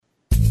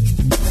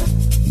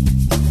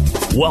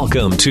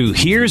Welcome to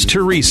Here's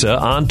Teresa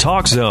on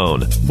Talk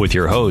Zone with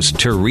your host,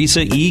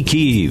 Teresa E.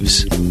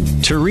 Keeves.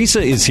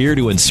 Teresa is here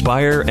to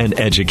inspire and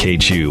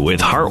educate you with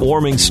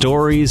heartwarming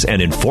stories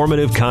and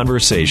informative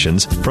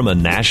conversations from a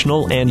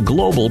national and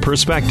global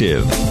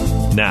perspective.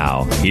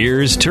 Now,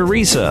 here's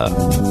Teresa.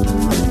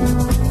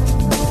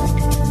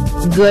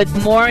 Good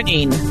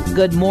morning.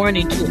 Good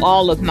morning to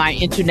all of my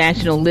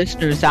international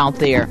listeners out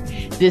there.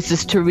 This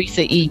is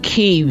Teresa E.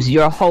 Keeves,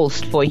 your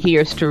host for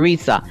Here's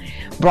Teresa,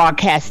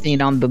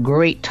 broadcasting on the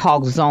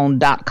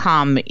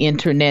GreatTalkZone.com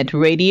internet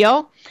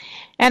radio.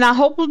 And I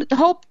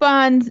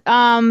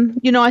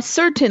I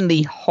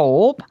certainly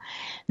hope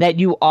that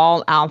you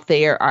all out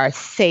there are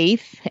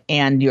safe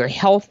and you're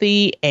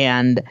healthy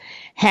and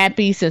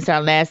happy since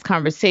our last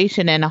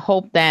conversation. And I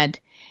hope that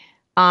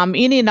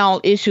any and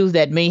all issues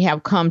that may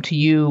have come to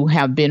you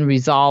have been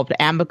resolved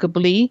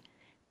amicably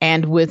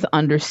and with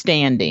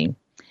understanding.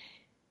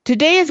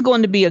 Today is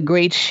going to be a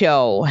great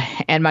show,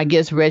 and my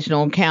guest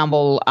Reginald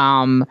Campbell,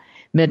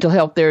 mental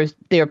health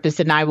therapist,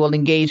 and I will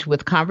engage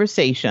with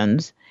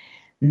conversations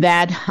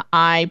that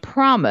I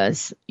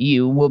promise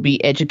you will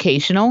be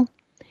educational,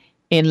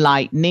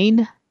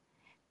 enlightening,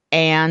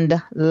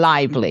 and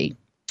lively.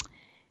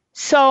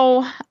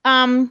 So,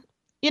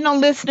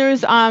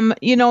 listeners,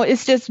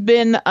 it's just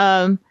been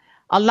a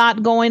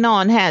lot going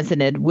on,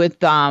 hasn't it?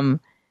 With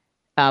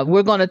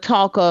we're going to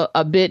talk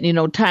a bit,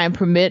 time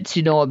permits,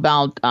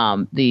 about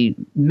the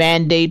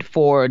mandate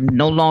for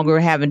no longer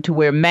having to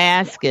wear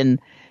masks and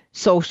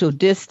social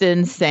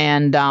distance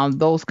and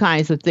those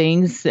kinds of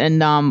things,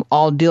 and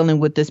all dealing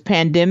with this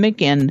pandemic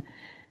and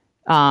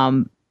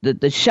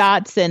the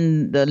shots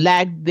and the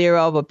lack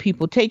thereof of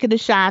people taking the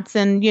shots,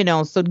 and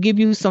so to give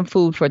you some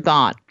food for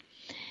thought.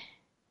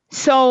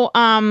 So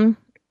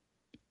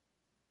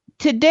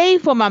today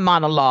for my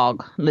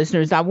monologue,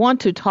 listeners, I want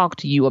to talk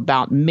to you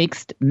about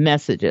mixed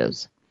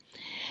messages.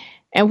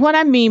 And what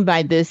I mean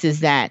by this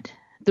is that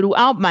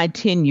throughout my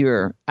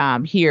tenure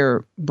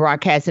here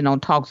broadcasting on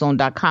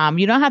TalkZone.com,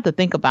 you don't have to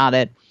think about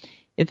it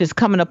if it's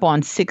coming up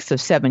on 6 or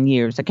 7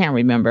 years. I can't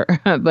remember.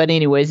 But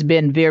anyway, it's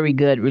been very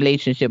good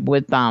relationship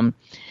with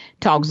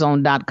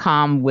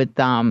TalkZone.com, with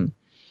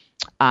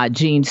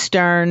Gene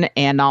Stern,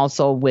 and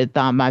also with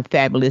my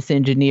fabulous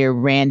engineer,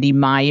 Randy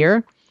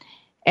Meyer.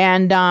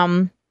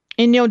 And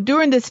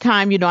during this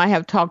time, I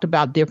have talked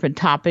about different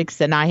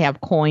topics, and I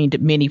have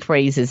coined many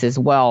phrases as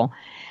well,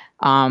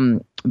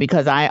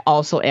 because I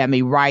also am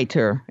a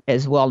writer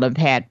as well. I've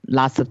had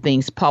lots of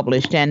things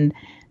published, and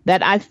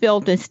that I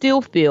felt and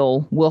still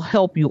feel will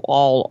help you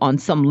all on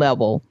some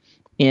level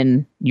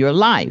in your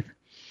life.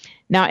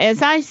 Now,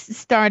 as I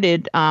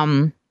started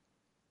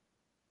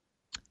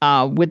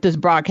with this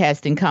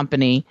broadcasting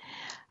company,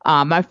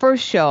 my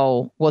first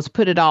show was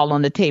Put It All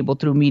on the Table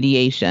Through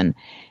Mediation,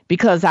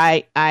 because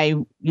I'm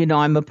a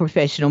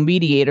professional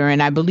mediator,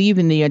 and I believe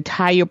in the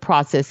entire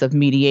process of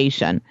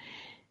mediation.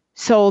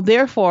 So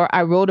therefore,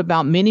 I wrote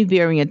about many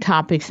varying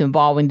topics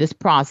involving this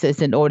process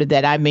in order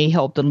that I may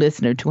help the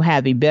listener to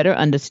have a better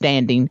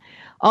understanding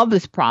of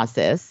this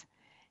process.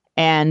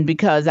 And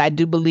because I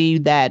do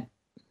believe that,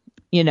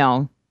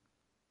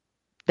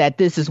 that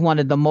this is one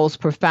of the most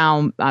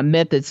profound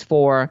methods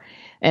for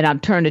an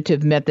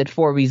alternative method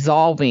for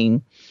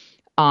resolving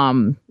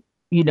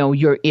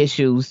your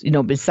issues,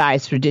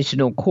 besides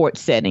traditional court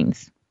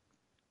settings.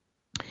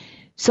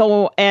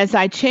 So as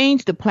I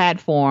changed the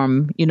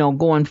platform,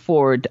 going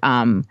forward,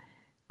 I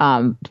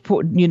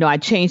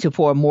changed it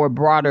for a more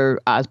broader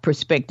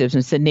perspectives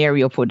and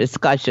scenario for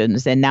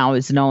discussions. And now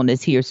it's known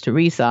as Here's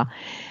Teresa.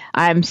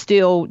 I'm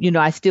still,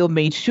 I still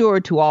made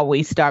sure to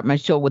always start my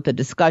show with a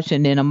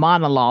discussion and a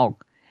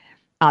monologue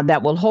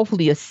that will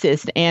hopefully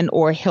assist and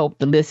or help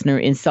the listener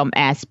in some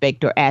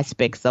aspect or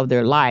aspects of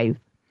their life.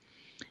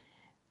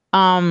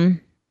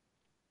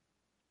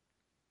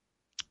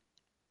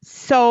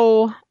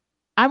 So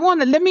I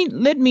want to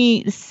let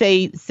me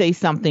say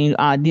something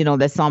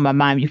that's on my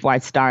mind before I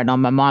start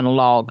on my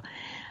monologue.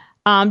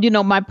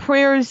 My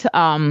prayers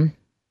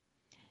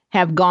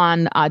have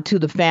gone to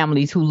the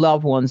families whose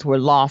loved ones were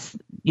lost,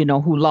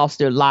 who lost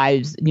their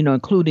lives,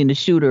 including the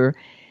shooter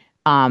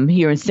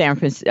here in San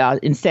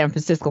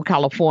Francisco,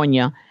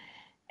 California.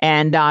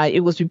 And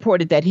it was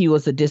reported that he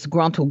was a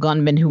disgruntled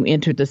gunman who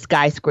entered the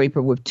skyscraper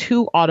with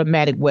 2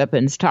 automatic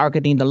weapons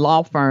targeting the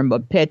law firm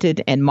of Pettit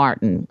and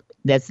Martin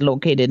that's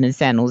located in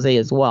San Jose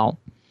as well.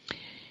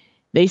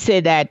 They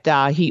said that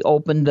he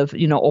opened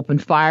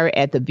fire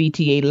at the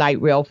VTA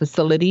light rail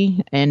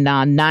facility, and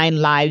 9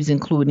 lives,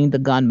 including the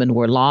gunman,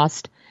 were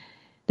lost.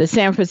 The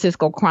San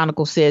Francisco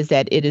Chronicle says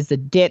that it is the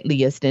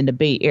deadliest in the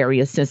Bay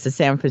Area since the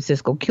San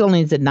Francisco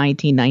killings in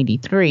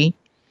 1993,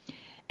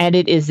 and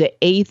it is the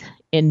 8th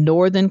in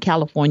Northern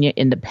California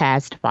in the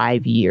past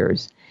 5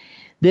 years.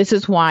 This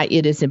is why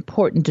it is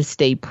important to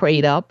stay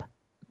prayed up,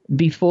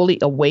 be fully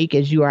awake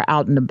as you are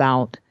out and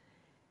about,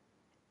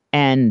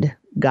 and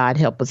God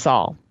help us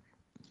all.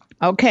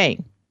 Okay.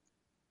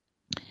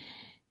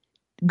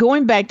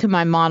 Going back to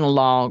my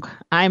monologue,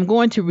 I am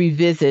going to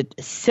revisit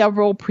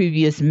several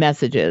previous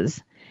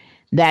messages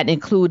that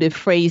included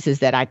phrases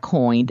that I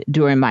coined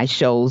during my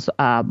show's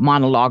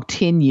monologue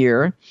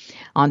 10-year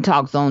on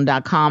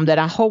TalkZone.com that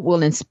I hope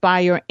will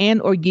inspire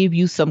and or give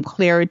you some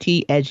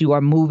clarity as you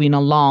are moving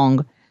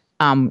along,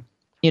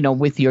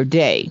 with your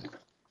day.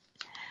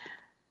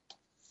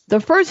 The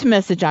first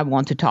message I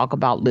want to talk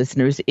about,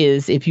 listeners,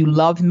 is if you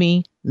love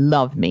me,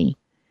 love me.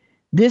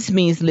 This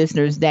means,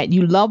 listeners, that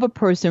you love a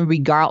person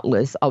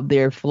regardless of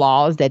their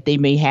flaws that they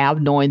may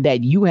have, knowing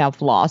that you have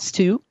flaws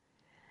too,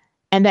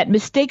 and that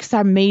mistakes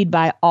are made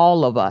by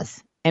all of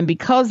us. And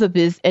because of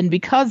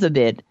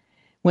it,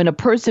 when a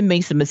person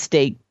makes a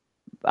mistake,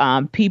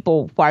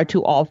 people far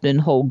too often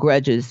hold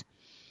grudges.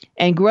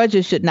 And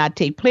grudges should not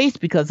take place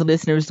because,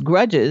 listeners,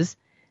 grudges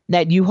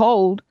that you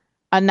hold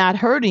are not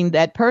hurting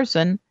that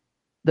person.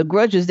 The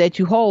grudges that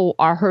you hold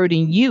are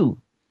hurting you.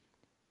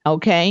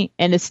 Okay,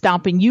 and it's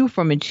stopping you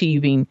from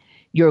achieving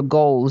your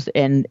goals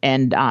and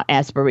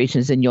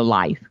aspirations in your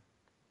life.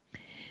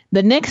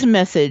 The next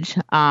message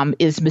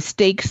is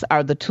mistakes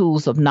are the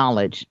tools of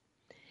knowledge.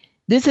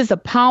 This is a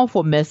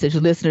powerful message,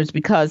 listeners,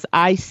 because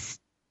I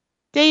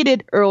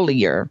stated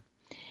earlier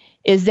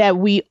is that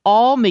we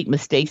all make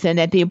mistakes, and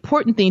that the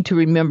important thing to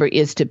remember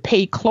is to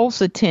pay close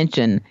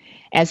attention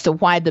as to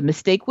why the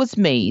mistake was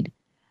made.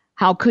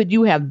 How could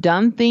you have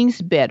done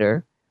things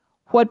better?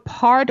 What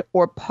part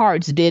or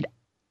parts did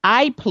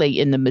I play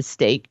in the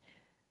mistake,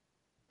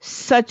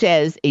 such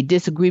as a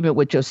disagreement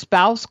with your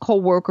spouse,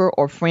 coworker,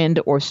 or friend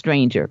or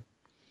stranger?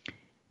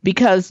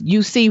 Because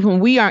you see, when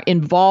we are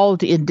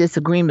involved in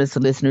disagreements,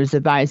 listeners,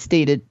 as I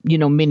stated,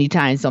 many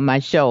times on my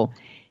show,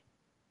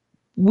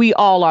 we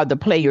all are the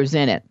players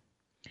in it.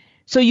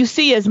 So you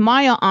see, as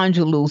Maya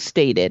Angelou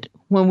stated,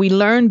 when we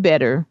learn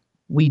better,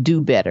 we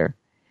do better.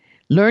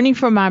 Learning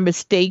from our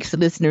mistakes,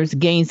 listeners,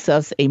 gains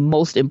us a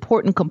most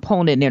important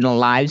component in our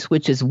lives,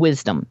 which is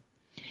wisdom.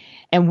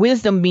 And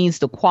wisdom means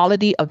the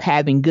quality of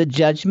having good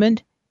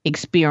judgment,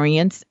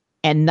 experience,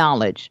 and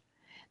knowledge.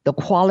 The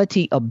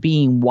quality of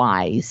being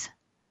wise,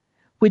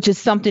 which is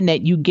something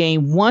that you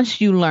gain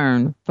once you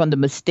learn from the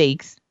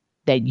mistakes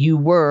that you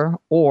were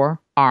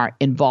or are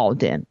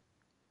involved in.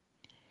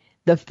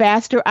 The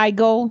faster I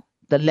go,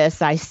 the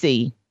less I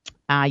see.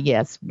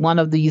 Yes, one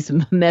of these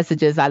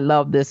messages, I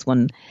love this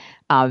one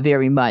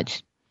very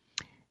much.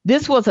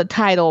 This was a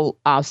title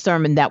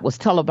sermon that was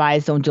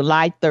televised on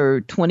July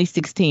 3rd,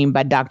 2016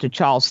 by Dr.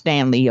 Charles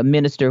Stanley, a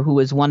minister who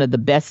is one of the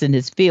best in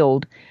his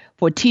field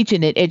for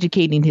teaching and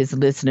educating his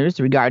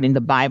listeners regarding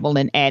the Bible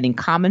and adding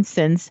common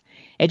sense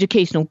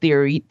educational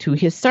theory to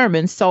his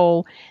sermons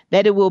so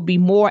that it will be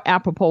more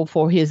apropos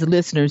for his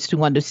listeners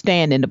to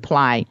understand and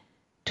apply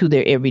to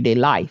their everyday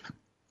life.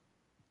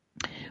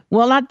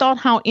 Well, I thought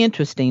how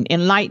interesting,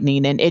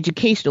 enlightening, and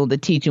educational the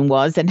teaching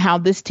was, and how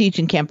this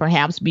teaching can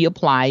perhaps be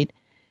applied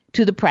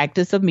to the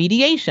practice of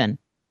mediation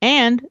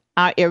and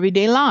our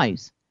everyday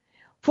lives.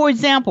 For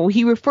example,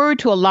 he referred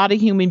to a lot of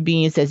human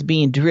beings as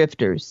being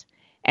drifters,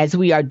 as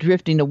we are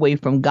drifting away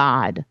from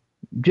God,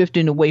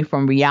 drifting away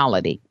from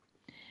reality.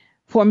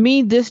 For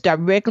me, this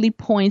directly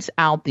points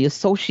out the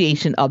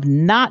association of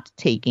not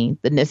taking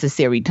the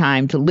necessary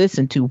time to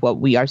listen to what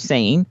we are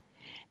saying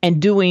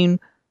and doing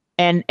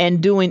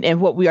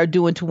what we are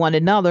doing to one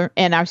another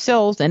and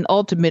ourselves, and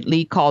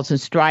ultimately causing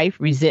strife,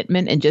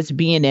 resentment, and just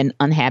being an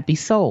unhappy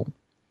soul.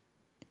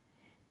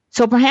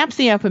 So perhaps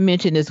the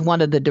aforementioned is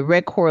one of the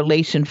direct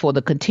correlation for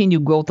the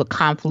continued growth of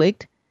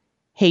conflict,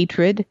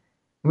 hatred,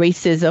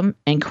 racism,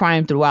 and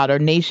crime throughout our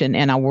nation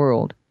and our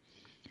world.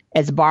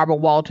 As Barbara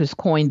Walters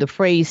coined the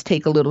phrase,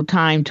 take a little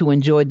time to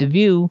enjoy the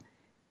view,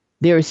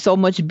 there is so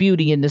much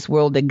beauty in this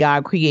world that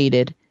God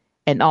created,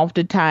 and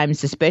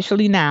oftentimes,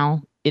 especially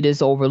now, it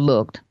is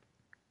overlooked.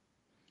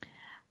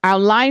 Our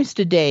lives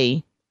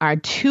today are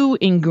too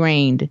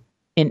ingrained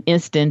in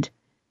instant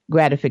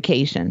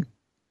gratification.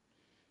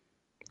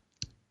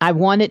 I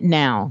want it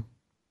now,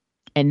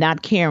 and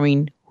not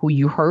caring who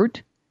you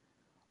hurt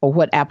or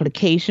what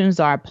applications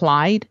are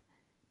applied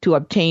to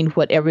obtain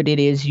whatever it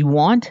is you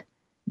want.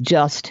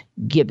 Just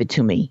give it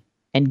to me,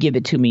 and give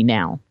it to me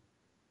now.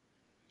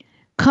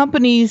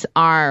 Companies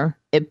are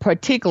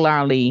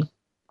particularly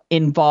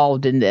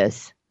involved in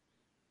this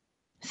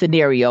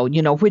scenario,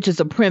 which is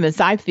a premise,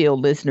 I feel,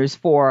 listeners,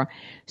 for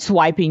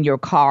swiping your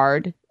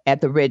card at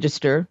the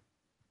register.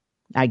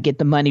 I get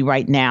the money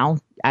right now.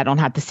 I don't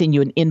have to send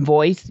you an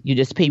invoice. You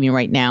just pay me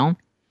right now.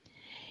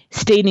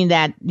 Stating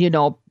that,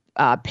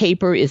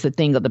 paper is a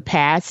thing of the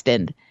past,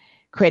 and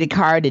credit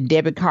card and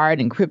debit card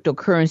and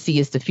cryptocurrency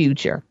is the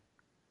future.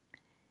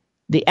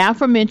 The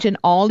aforementioned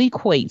all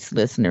equates,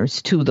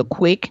 listeners, to the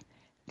quick,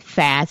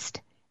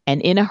 fast, and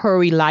in a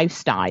hurry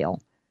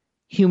lifestyle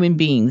human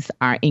beings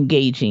are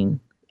engaging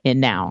in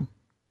now.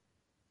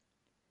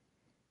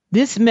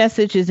 This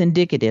message is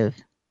indicative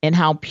in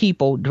how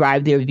people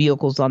drive their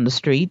vehicles on the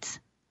streets,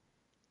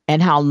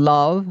 and how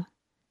love,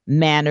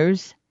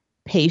 manners,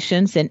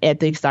 patience, and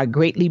ethics are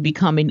greatly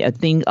becoming a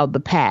thing of the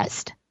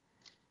past.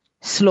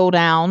 Slow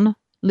down,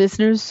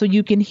 listeners, so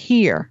you can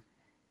hear,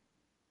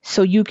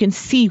 so you can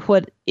see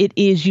what it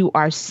is you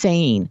are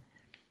saying,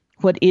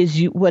 what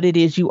it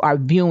is you are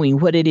viewing,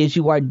 what it is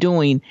you are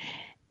doing.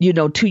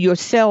 to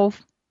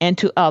yourself and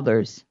to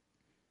others.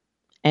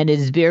 And it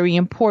is very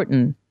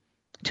important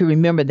to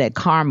remember that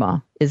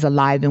karma is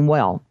alive and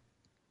well.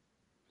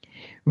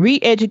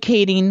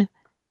 Re-educating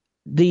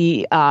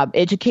the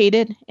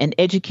educated and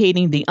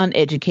educating the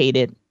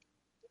uneducated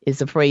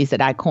is a phrase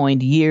that I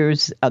coined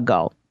years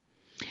ago.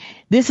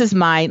 This is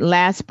my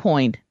last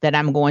point that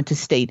I'm going to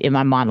state in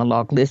my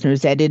monologue,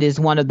 listeners, that it is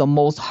one of the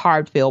most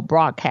heartfelt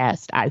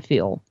broadcasts I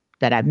feel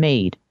that I've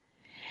made.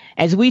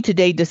 As we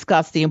today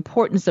discuss the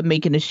importance of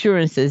making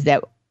assurances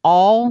that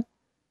all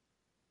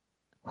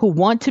who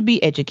want to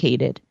be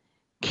educated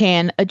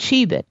can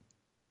achieve it.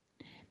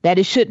 That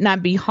it should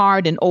not be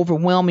hard and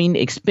overwhelming,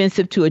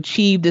 expensive to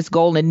achieve this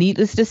goal. And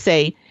needless to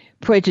say,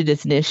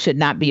 prejudiceness should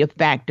not be a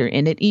factor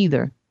in it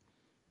either.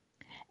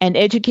 An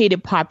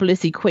educated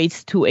populace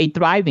equates to a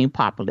thriving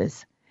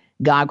populace.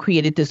 God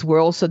created this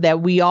world so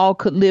that we all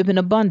could live in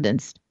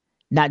abundance,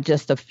 not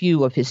just a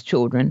few of his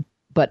children,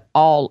 but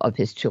all of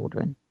his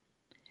children.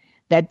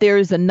 That there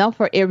is enough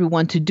for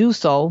everyone to do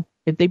so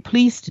if they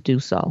please to do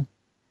so.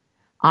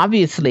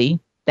 Obviously,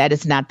 that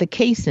is not the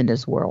case in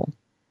this world.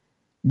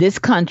 This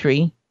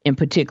country, in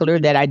particular,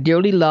 that I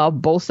dearly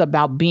love, boasts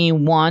about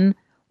being one,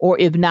 or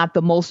if not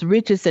the most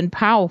richest and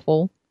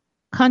powerful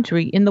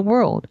country in the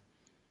world.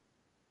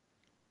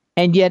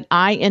 And yet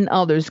I and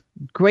others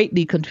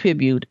greatly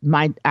contribute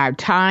our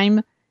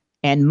time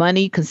and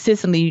money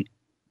consistently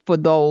for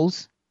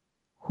those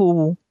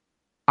who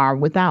are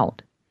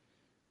without,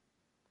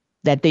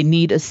 that they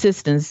need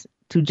assistance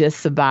to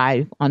just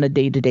survive on a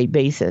day-to-day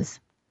basis.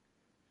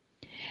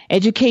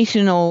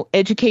 Education,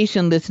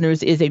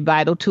 listeners, is a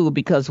vital tool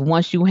because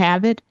once you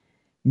have it,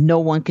 no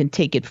one can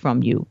take it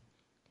from you.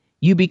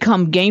 You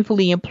become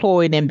gainfully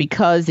employed, and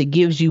because it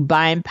gives you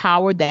buying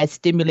power that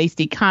stimulates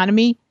the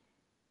economy,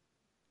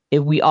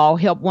 if we all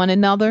help one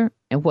another,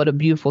 and what a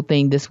beautiful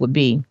thing this would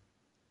be.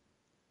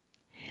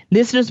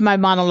 Listeners, my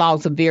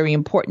monologues are very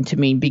important to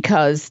me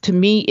because to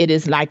me, it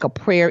is like a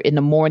prayer in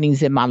the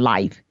mornings in my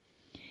life.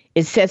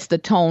 It sets the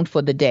tone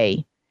for the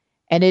day.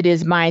 And it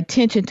is my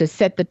intention to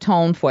set the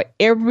tone for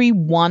every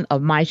one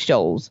of my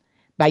shows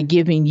by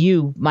giving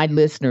you, my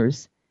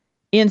listeners,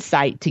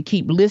 insight to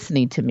keep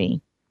listening to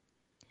me.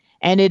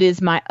 And it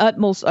is my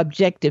utmost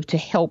objective to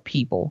help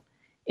people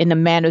in the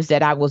manners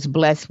that I was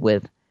blessed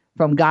with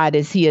from God,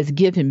 as he has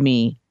given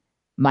me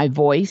my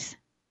voice,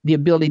 the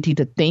ability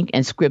to think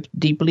and script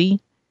deeply,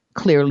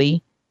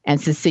 clearly,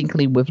 and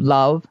succinctly with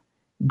love,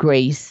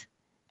 grace,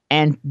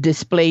 and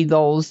display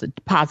those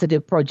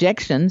positive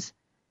projections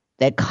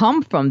that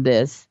come from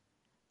this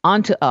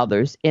onto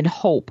others in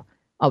hope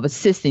of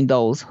assisting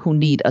those who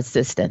need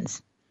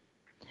assistance.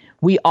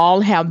 We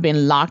all have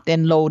been locked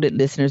and loaded,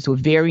 listeners,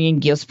 with varying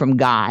gifts from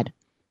God.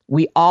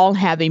 We all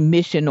have a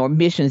mission or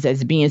missions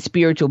as being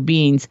spiritual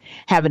beings,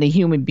 having a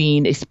human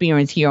being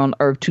experience here on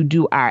earth to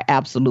do our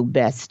absolute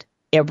best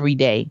every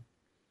day.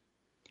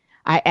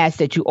 I ask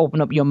that you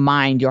open up your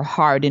mind, your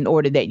heart, in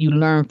order that you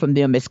learn from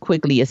them as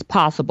quickly as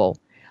possible.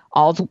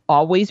 Also,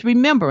 always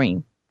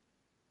remembering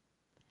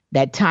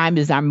that time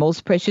is our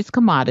most precious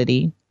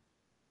commodity.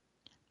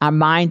 Our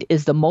mind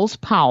is the most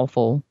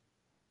powerful,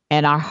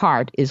 and our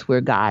heart is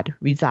where God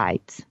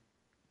resides.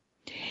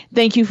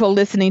 Thank you for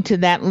listening to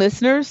that,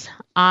 listeners.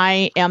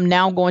 I am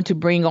now going to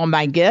bring on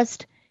my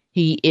guest.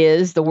 He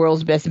is the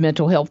world's best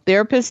mental health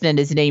therapist, and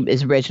his name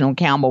is Reginald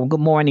Campbell. Good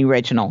morning,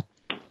 Reginald.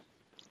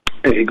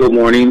 Hey, good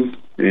morning,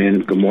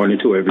 and good morning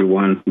to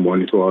everyone. Good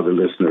morning to all the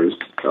listeners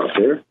out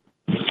there.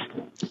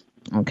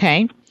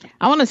 Okay.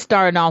 I want to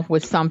start off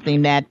with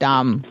something that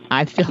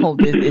I feel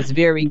is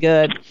very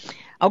good.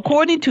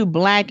 According to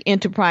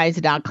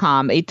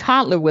blackenterprise.com, a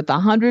toddler with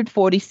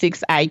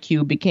 146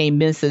 IQ became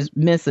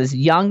Mensa's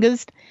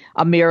youngest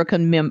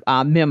American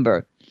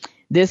member.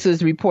 This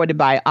was reported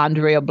by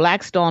Andrea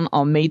Blackstone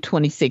on May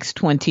 26,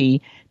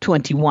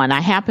 2021.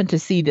 I happened to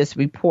see this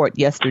report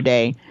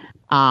yesterday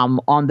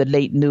on the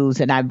late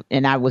news, and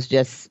I was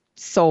just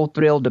so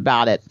thrilled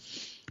about it.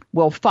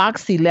 Well,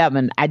 Fox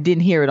 11, I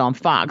didn't hear it on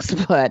Fox,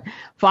 but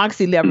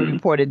Fox 11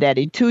 reported that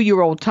a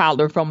 2-year-old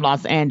toddler from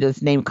Los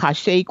Angeles named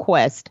Kashay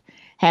Quest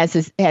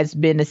has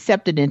been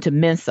accepted into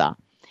Mensa,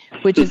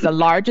 which is the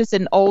largest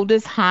and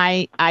oldest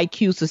high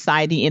IQ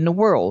society in the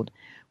world.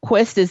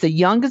 Quest is the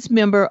youngest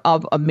member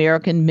of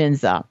American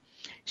Mensa.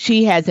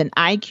 She has an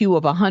IQ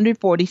of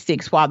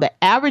 146, while the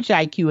average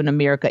IQ in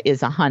America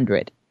is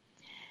 100.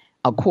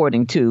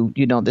 According to,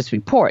 this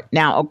report.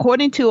 Now,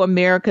 according to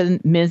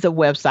American Mensa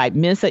website,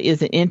 Mensa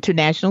is an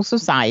international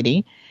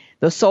society.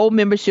 The sole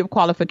membership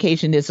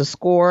qualification is a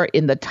score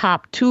in the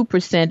top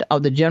 2%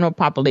 of the general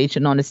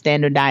population on a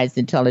standardized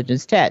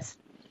intelligence test.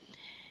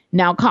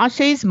 Now,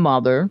 Kashay's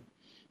mother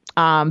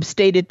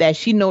stated that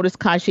she noticed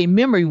Kashay's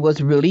memory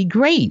was really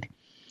great.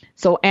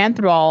 So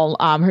Anthwal,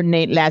 her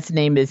last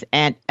name is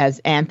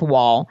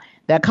Anthwal,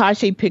 that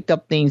Kashay picked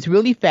up things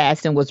really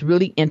fast and was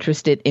really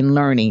interested in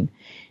learning.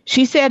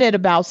 She said at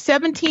about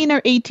 17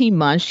 or 18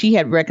 months, she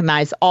had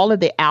recognized all of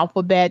the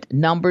alphabet,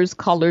 numbers,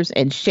 colors,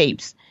 and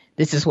shapes.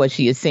 This is what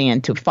she is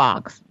saying to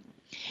Fox.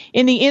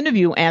 In the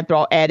interview,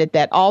 Anthral added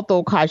that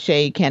although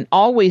Cache can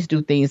always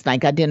do things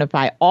like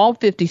identify all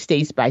 50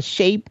 states by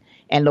shape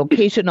and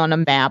location on a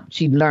map,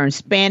 she learned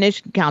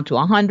Spanish, count to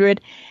 100,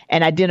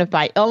 and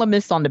identify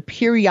elements on the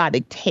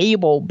periodic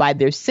table by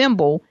their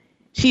symbol,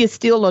 she is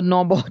still a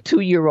normal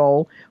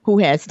 2-year-old who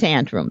has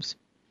tantrums.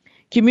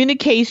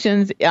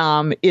 Communications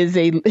is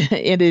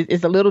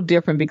a little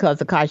different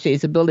because of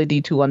Cache's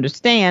ability to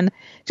understand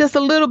just a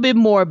little bit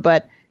more,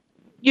 but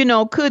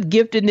could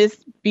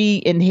giftedness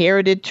be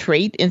inherited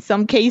trait in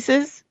some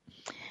cases?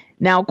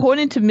 Now,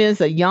 according to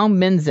Mensa, young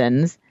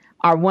Mensans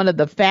are one of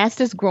the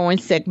fastest growing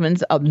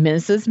segments of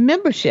Mensa's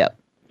membership.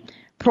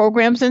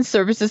 Programs and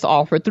services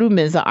offered through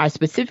Mensa are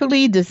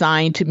specifically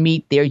designed to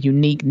meet their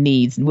unique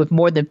needs. With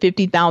more than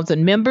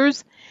 50,000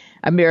 members,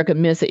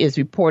 American Mensa is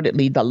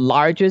reportedly the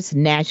largest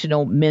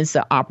national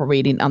Mensa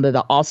operating under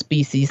the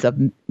auspices of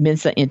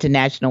Mensa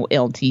International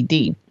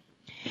Ltd.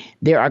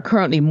 There are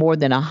currently more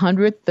than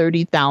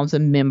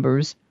 130,000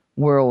 members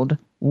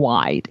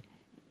worldwide.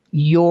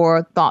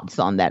 Your thoughts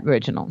on that,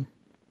 Reginald?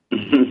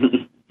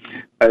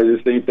 I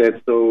just think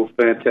that's so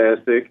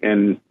fantastic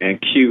and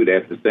cute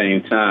at the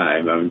same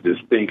time. I'm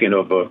just thinking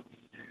of a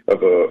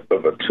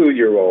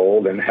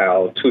 2-year-old and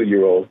how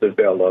 2-year-olds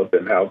develop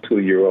and how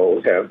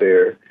 2-year-olds have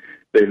their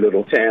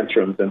little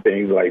tantrums and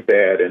things like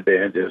that, and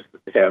then just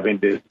having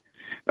this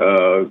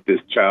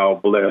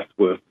child blessed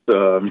with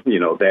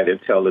that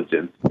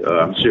intelligence.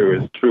 I'm sure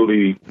it's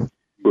truly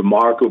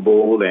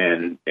remarkable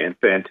and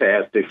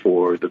fantastic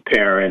for the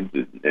parents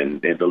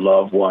and the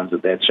loved ones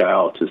of that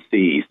child to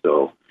see.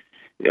 So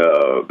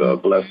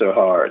bless her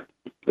heart.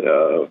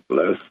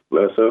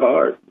 Bless her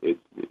heart.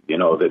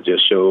 That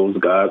just shows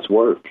God's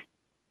work.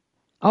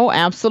 Oh,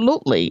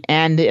 absolutely.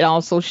 And it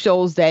also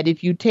shows that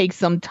if you take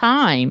some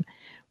time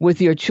with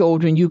your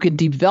children, you can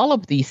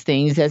develop these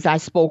things. As I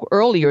spoke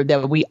earlier,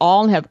 that we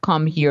all have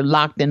come here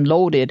locked and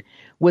loaded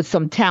with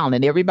some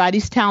talent.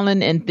 Everybody's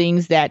talent and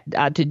things that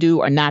to do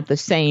are not the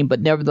same,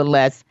 but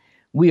nevertheless,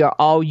 we are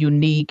all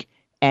unique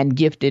and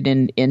gifted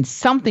in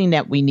something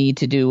that we need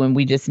to do. And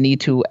we just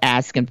need to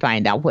ask and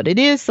find out what it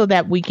is so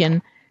that we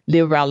can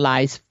live our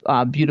lives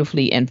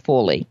beautifully and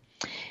fully.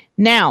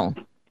 Now,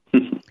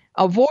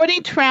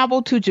 avoiding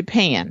travel to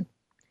Japan.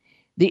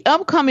 The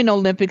upcoming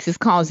Olympics is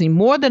causing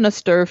more than a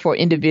stir for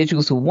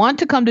individuals who want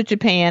to come to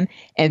Japan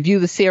and view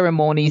the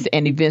ceremonies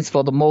and events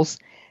for the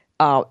most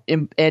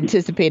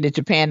anticipated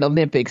Japan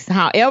Olympics.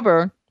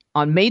 However,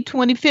 on May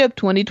 25th,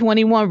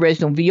 2021,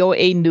 Regional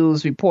VOA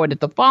News reported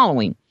the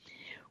following.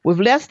 With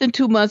less than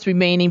 2 months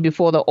remaining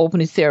before the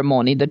opening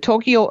ceremony, the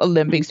Tokyo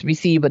Olympics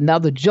received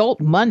another jolt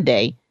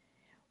Monday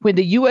when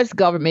the U.S.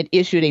 government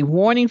issued a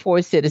warning for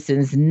its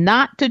citizens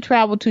not to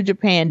travel to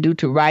Japan due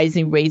to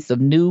rising rates of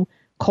new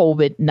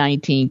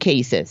COVID-19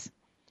 cases.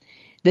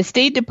 The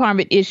State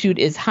Department issued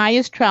its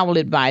highest travel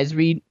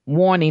advisory,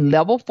 warning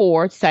level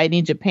 4,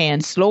 citing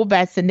Japan's slow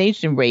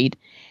vaccination rate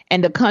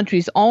and the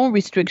country's own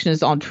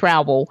restrictions on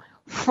travel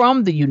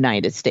from the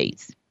United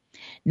States.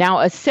 Now,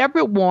 a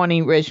separate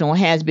warning, Reginald,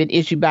 has been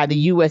issued by the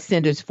U.S.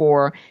 Centers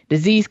for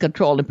Disease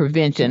Control and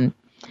Prevention,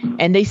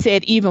 and they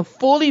said even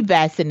fully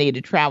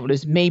vaccinated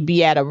travelers may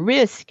be at a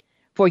risk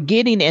for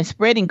getting and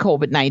spreading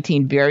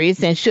COVID-19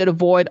 variants and should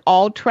avoid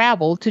all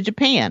travel to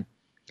Japan.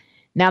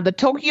 Now, the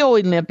Tokyo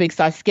Olympics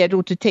are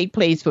scheduled to take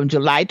place from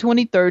July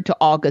 23rd to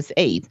August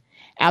 8th,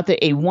 after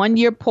a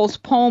 1-year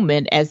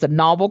postponement as the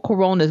novel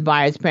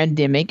coronavirus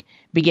pandemic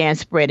began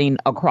spreading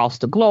across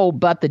the globe.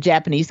 But the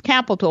Japanese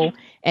capital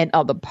and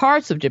other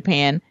parts of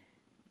Japan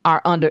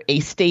are under a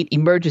state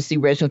emergency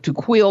regime to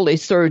quell a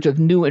surge of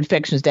new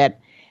infections that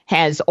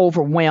has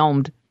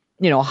overwhelmed,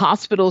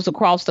 hospitals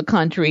across the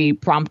country,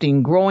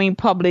 prompting growing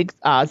public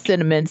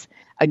sentiments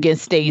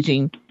against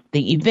staging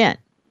the event.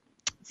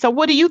 So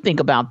what do you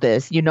think about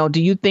this?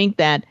 Do you think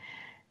that,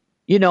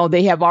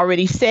 they have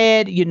already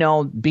said,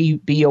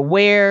 be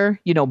aware,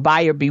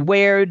 buyer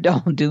beware,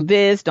 don't do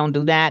this, don't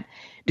do that.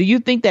 Do you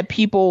think that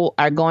people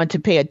are going to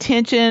pay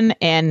attention?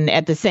 And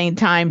at the same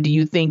time, do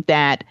you think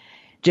that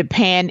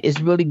Japan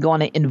is really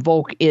going to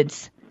invoke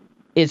its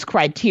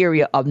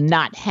criteria of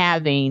not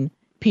having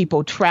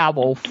people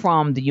travel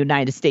from the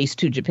United States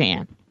to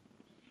Japan?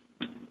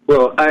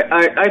 Well,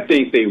 I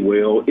think they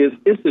will.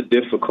 It's a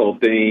difficult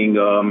thing.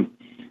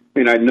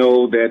 I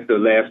know that the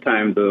last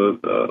time the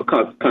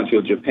country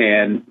of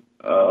Japan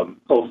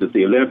hosted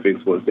the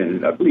Olympics was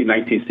in, I believe,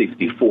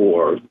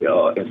 1964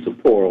 in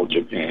Sapporo,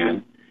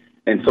 Japan.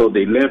 And so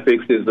the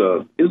Olympics is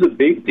a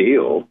big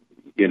deal,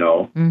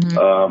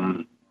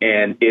 Mm-hmm.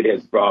 And it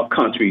has brought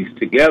countries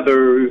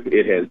together.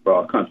 It has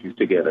brought countries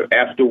together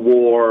after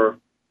war,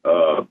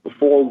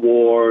 before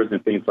wars,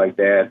 and things like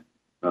that.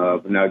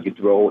 But now you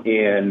throw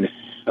in,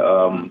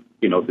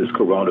 this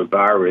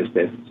coronavirus.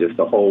 That's just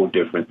a whole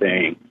different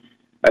thing.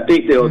 I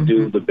think they'll mm-hmm.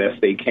 do the best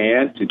they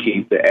can to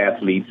keep the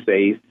athletes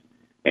safe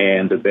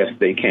and the best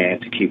they can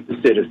to keep the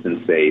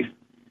citizens safe.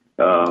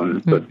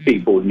 But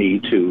people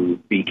need to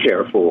be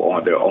careful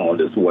on their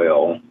own as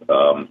well.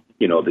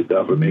 The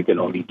government can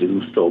only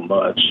do so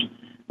much.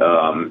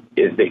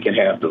 If they can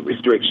have the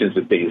restrictions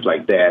and things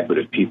like that, but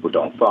if people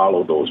don't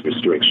follow those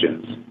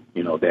restrictions,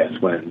 that's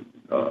when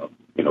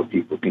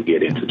people can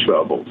get into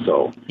trouble.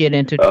 So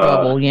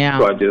yeah.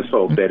 So I just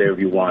hope that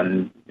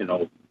everyone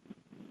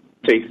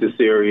takes it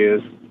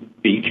serious,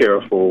 be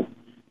careful,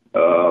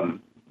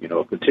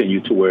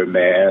 continue to wear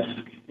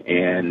masks,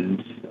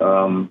 and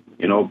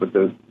but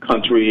the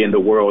country and the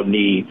world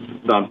needs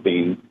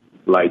something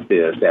like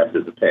this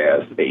after the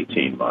past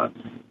 18 months.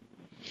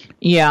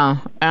 Yeah.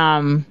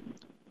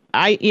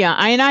 I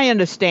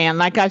understand,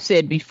 like I've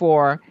said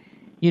before,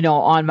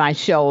 on my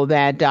show,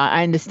 that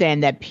I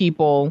understand that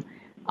people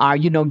are,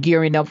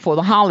 gearing up for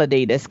the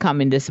holiday that's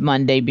coming this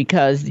Monday,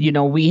 because,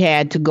 we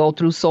had to go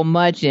through so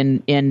much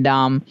in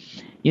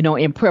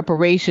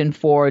preparation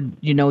for,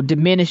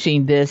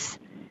 diminishing this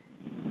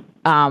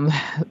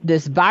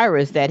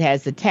virus that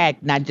has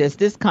attacked not just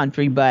this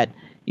country, but,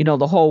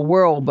 the whole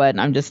world. But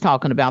I'm just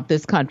talking about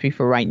this country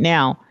for right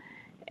now.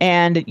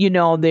 And,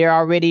 they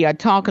already are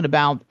talking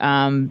about,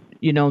 the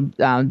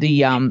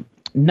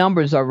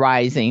numbers are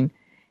rising.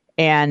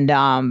 And,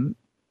 and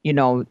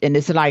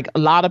it's like a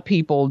lot of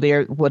people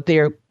what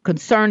they're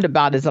concerned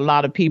about is a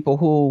lot of people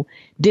who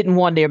didn't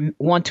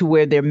want to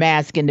wear their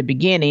mask in the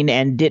beginning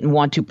and didn't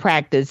want to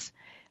practice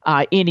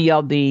any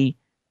of the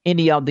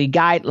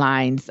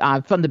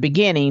guidelines from the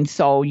beginning.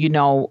 So,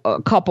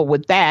 coupled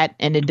with that,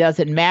 and it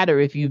doesn't matter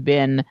if you've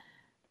been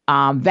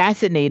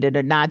vaccinated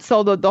or not.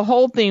 So the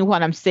whole thing,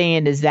 what I'm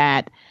saying is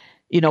that,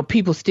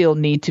 people still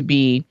need to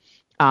be,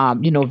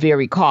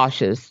 very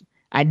cautious.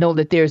 I know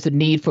that there's a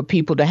need for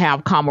people to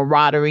have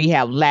camaraderie,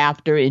 have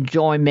laughter,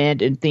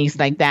 enjoyment, and things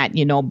like that,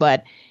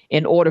 but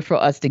in order for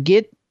us to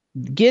get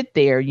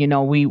there,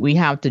 we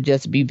have to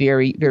just be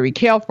very, very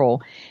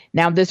careful.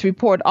 Now, this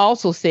report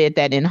also said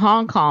that in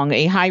Hong Kong,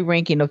 a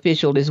high-ranking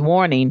official is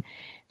warning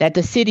that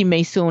the city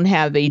may soon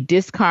have to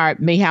discard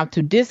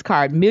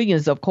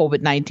millions of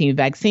COVID-19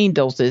 vaccine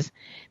doses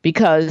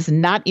because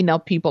not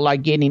enough people are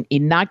getting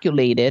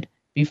inoculated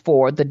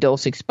before the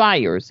dose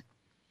expires.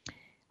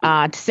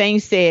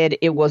 Tsang said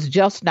it was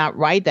just not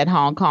right that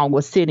Hong Kong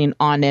was sitting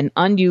on an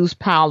unused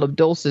pile of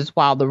doses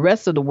while the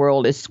rest of the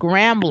world is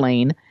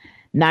scrambling.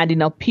 Not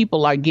enough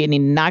people are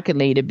getting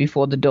inoculated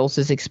before the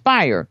doses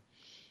expire.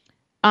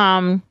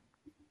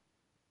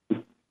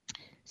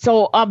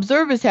 So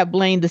observers have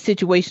blamed the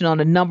situation on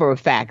a number of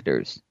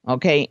factors,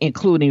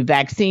 including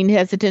vaccine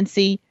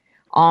hesitancy,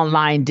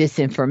 online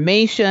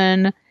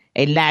disinformation,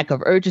 a lack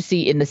of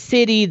urgency in the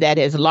city that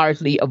has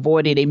largely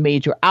avoided a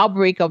major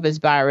outbreak of this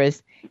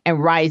virus,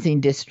 and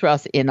rising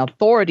distrust in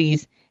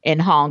authorities in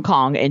Hong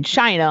Kong and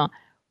China,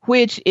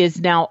 which is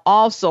now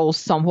also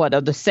somewhat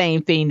of the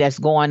same thing that's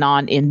going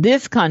on in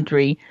this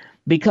country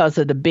because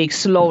of the big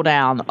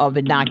slowdown of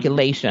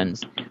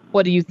inoculations.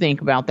 What do you think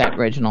about that,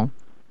 Reginald?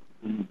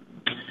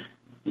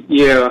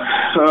 Yeah,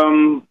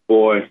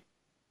 boy.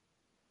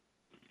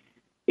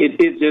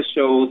 It just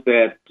shows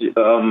that,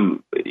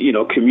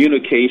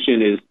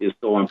 communication is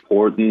so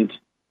important.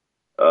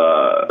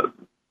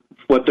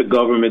 What the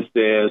government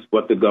says,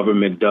 what the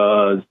government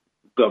does,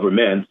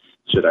 governments,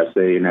 should I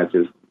say, not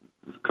just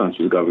this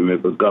country's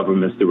government, but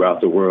governments throughout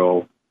the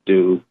world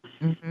do,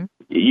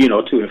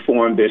 to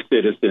inform their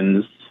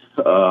citizens.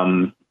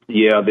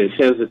 There's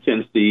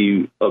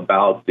hesitancy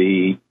about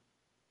the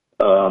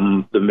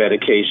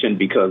medication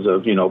because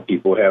of,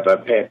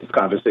 I've had this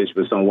conversation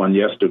with someone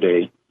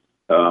yesterday,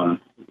 their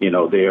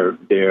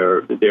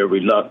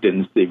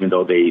reluctance, even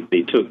though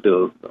they took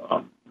the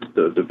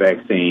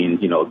vaccine,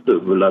 the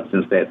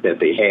reluctance that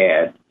they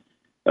had,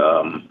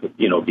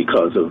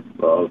 because of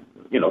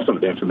some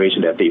of the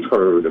information that they've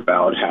heard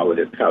about how it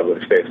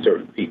affects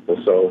certain people.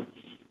 So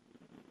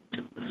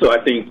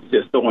I think it's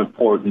just so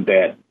important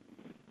that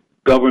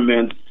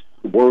governments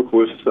work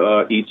with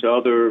each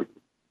other.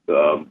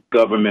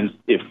 Governments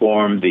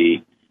inform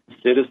the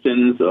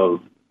citizens of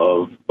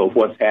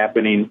what's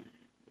happening,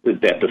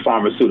 that the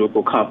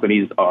pharmaceutical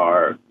companies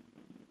are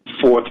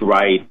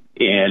forthright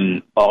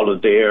in all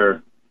of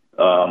their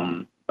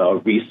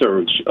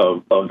research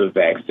of the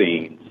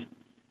vaccines,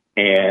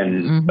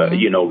 and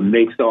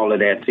mix all of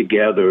that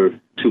together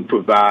to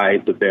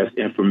provide the best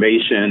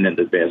information and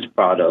the best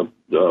product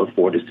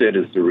for the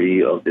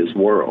citizenry of this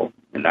world,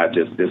 and not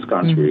just this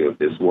country, of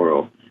this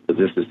world. Because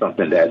this is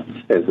something that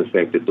has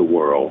affected the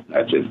world,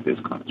 not just this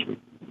country.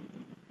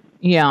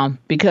 Yeah,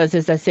 because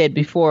as I said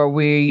before,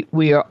 we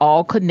are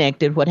all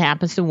connected. What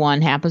happens to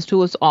one happens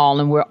to us all,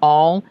 and we're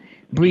all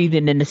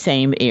breathing in the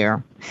same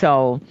air.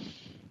 So,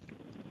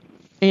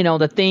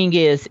 the thing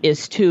is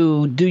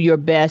to do your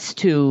best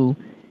to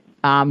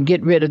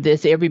get rid of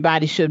this.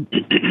 Everybody should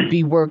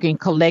be working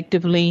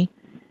collectively.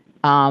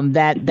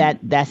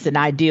 That's an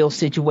ideal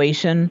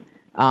situation,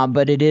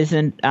 but it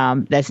isn't.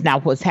 That's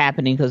not what's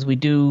happening, because we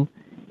do.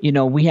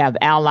 We have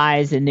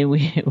allies, and then we,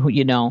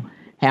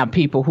 have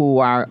people who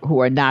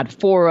are not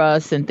for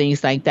us and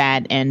things like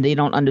that, and they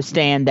don't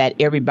understand that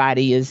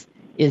everybody is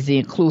the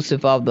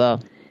inclusive of the,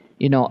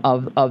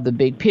 of the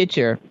big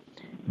picture.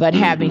 But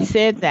having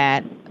said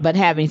that,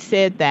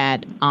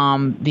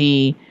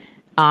 the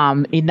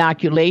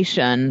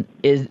inoculation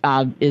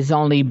is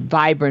only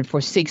vibrant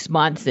for 6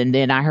 months, and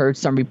then I heard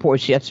some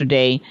reports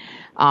yesterday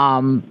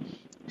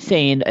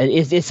saying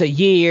it's a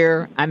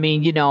year. I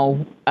mean,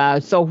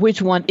 so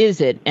which one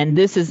is it? And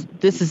this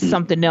is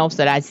something else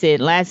that I said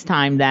last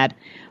time, that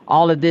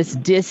all of this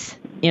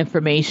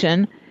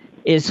disinformation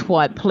is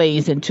what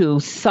plays into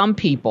some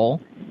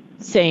people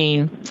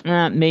saying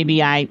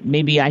maybe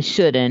I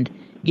shouldn't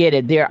get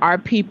it. There are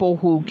people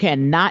who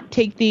cannot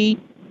take the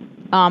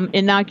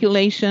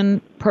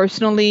inoculation.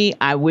 Personally,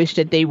 I wish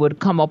that they would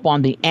come up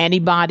on the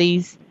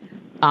antibodies.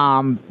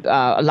 A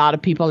lot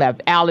of people have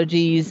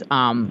allergies,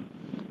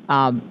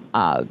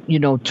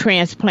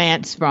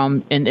 transplants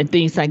from and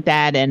things like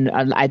that. And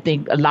I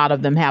think a lot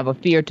of them have a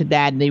fear to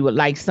that, and they would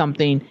like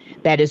something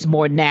that is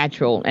more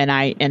natural. And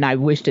I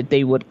wish that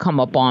they would come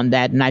up on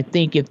that. And I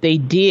think if they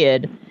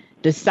did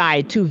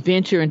decide to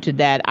venture into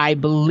that, I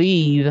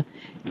believe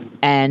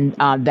and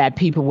that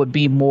people would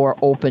be more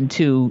open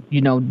to,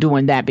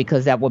 doing that,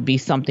 because that would be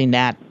something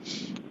that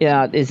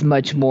is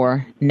much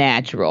more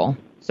natural.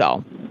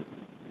 So,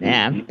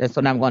 yeah, that's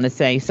what I'm going to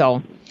say.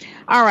 So,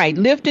 all right,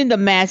 lifting the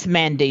mask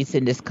mandates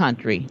in this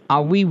country.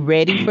 Are we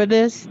ready for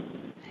this?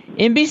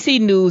 NBC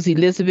News'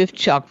 Elizabeth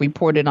Chuck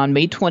reported on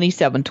May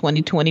 27,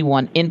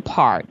 2021, in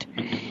part,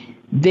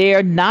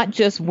 they're not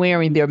just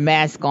wearing their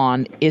mask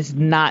on. It's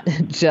not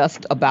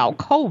just about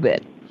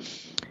COVID.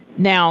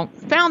 Now,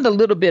 found a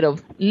little bit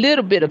of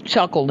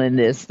chuckle in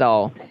this,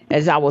 though,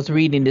 as I was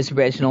reading this,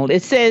 Reginald.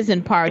 It says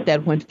in part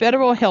that when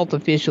federal health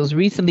officials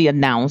recently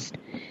announced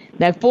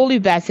that fully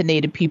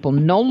vaccinated people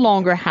no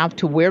longer have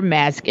to wear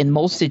masks in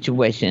most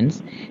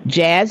situations,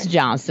 Jazz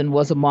Johnson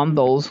was among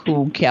those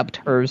who kept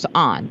hers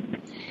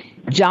on.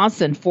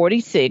 Johnson,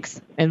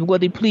 46, and will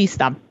they please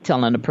stop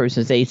telling a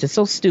person's age? It's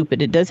so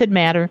stupid. It doesn't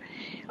matter.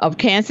 Of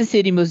Kansas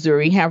City,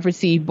 Missouri, have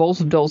received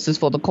both doses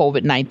for the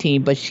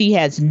COVID-19, but she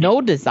has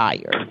no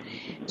desire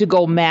to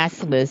go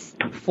maskless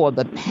for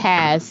the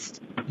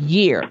past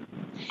year.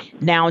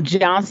 Now,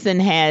 Johnson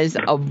has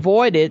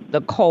avoided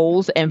the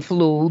colds and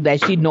flu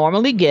that she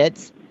normally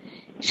gets.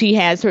 She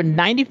has her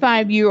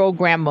 95-year-old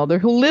grandmother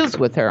who lives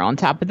with her on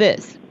top of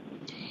this.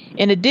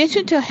 In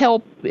addition to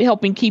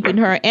helping keeping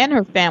her and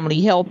her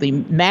family healthy,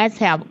 masks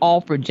have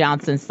offered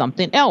Johnson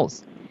something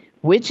else,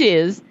 which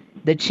is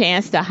the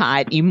chance to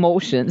hide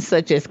emotions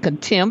such as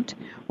contempt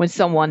when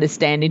someone is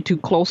standing too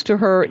close to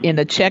her in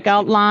a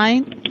checkout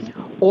line,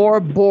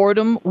 or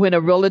boredom when a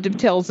relative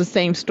tells the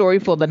same story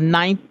for the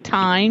 9th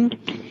time.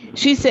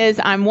 She says,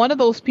 I'm one of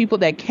those people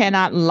that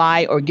cannot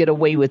lie or get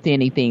away with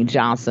anything,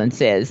 Johnson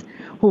says,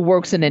 who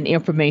works in an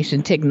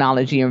information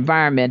technology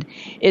environment.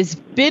 It's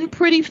been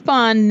pretty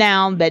fun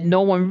now that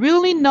no one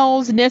really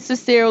knows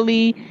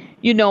necessarily,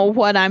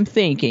 what I'm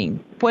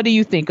thinking. What do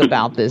you think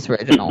about this,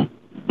 Reginald?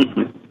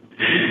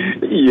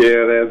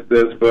 Yeah,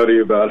 that's funny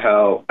about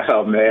how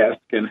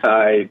masks can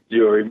hide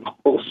your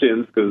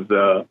emotions, because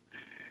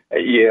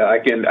I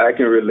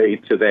can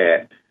relate to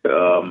that.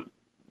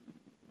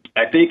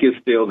 I think it's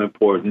still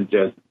important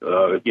just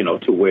to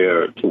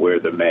wear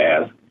the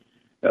mask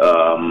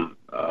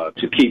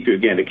to keep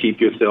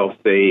yourself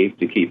safe,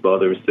 to keep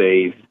others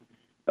safe.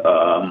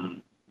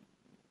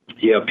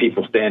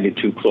 People standing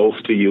too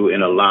close to you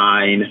in a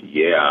line.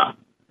 Yeah,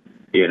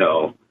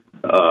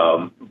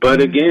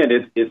 but again,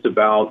 it's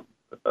about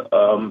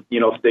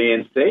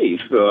staying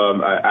safe.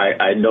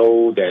 I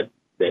know that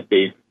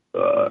they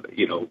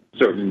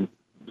certain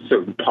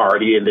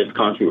party in this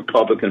country,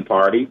 Republican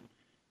Party,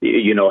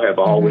 have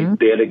always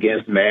been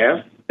against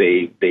masks.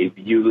 They've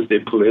used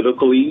it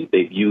politically.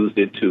 They've used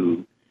it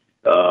to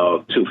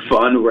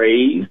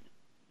fundraise.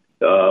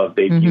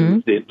 They've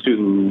used it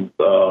to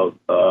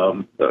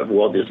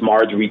this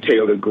Marjorie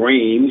Taylor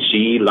Greene,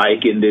 she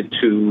likened it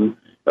to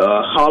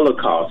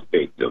Holocaust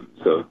victims.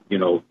 So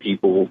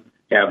people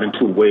having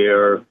to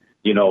wear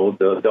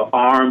the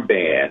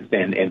armbands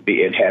and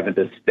having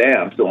the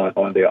stamps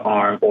on their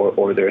arm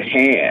or their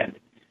hand.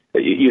 I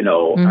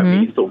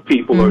mean, so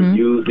people are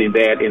using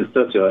that in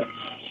such a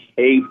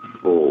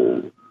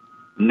hateful,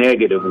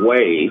 negative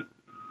way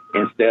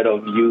instead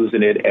of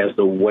using it as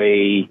a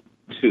way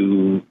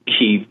to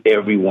keep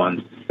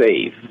everyone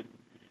safe.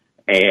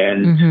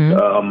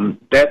 And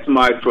that's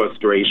my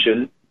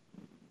frustration,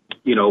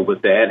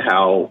 with that,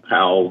 how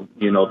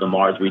the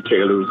Marjorie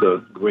Taylors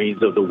of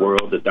Greens of the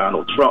world, the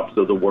Donald Trumps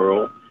of the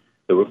world,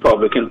 the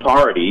Republican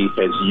Party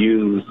has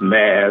used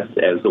masks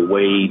as a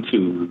way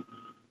to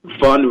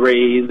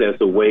fundraise, as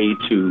a way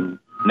to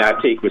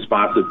not take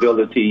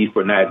responsibility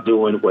for not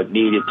doing what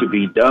needed to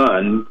be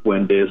done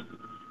when this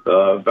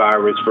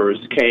virus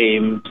first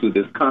came to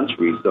this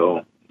country.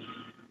 So,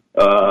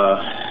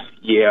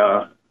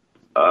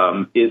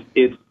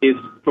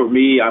 it's for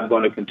me. I'm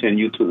going to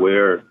continue to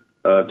wear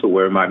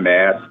my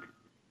mask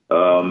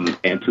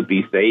and to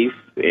be safe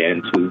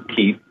and to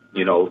keep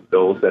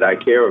those that I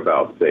care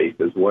about safe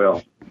as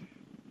well.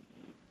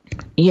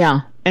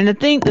 Yeah, and the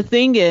thing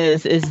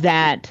is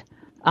that.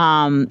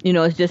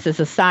 It's just as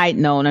a side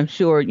note, I'm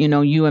sure,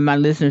 you and my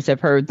listeners have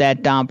heard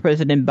that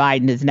President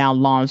Biden has now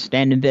launched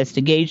an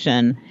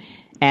investigation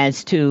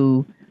as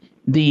to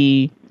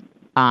the,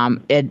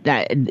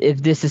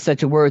 if this is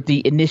such a word,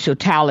 the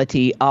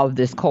initiality of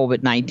this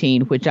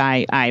COVID-19, which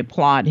I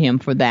applaud him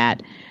for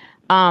that.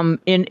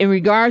 In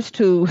regards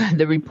to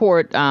the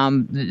report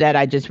that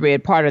I just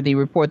read, part of the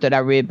report that I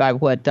read by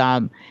what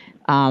the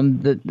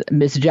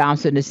Ms.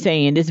 Johnson is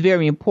saying, it's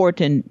very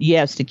important,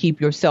 yes, to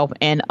keep yourself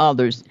and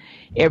others,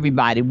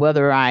 everybody,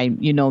 whether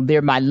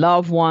they're my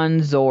loved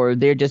ones or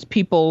they're just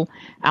people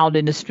out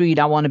in the street.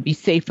 I want to be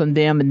safe from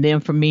them and them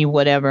from me,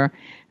 whatever.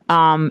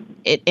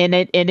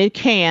 It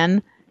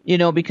can,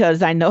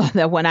 because I know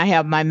that when I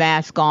have my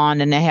mask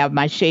on and I have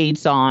my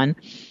shades on,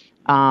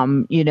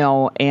 I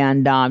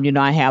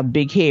have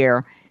big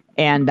hair,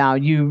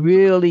 and you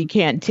really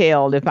can't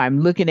tell if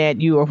I'm looking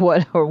at you or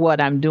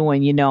what I'm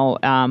doing,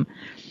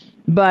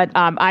 But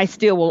I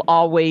still will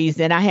always,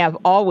 and I have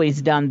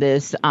always done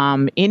this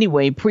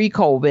anyway,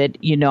 pre-COVID,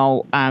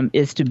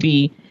 is to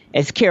be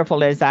as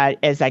careful as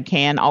I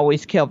can.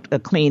 Always kept a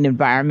clean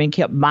environment,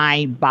 kept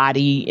my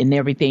body and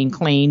everything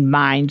clean,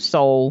 mind,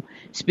 soul,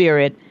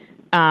 spirit.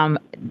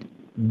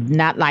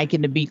 Not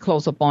liking to be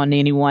close up on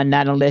anyone,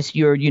 not unless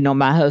you're,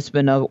 my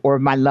husband or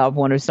my loved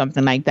one or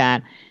something like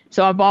that.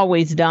 So I've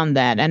always done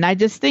that. And I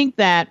just think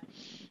that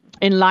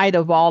in light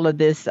of all of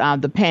this,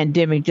 the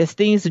pandemic, just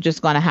things are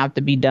just going to have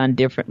to be done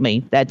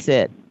differently. That's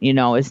it.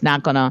 It's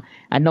not going to,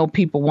 I know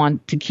people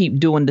want to keep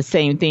doing the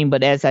same thing,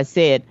 but as I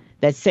said,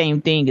 that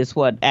same thing is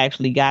what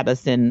actually got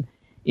us in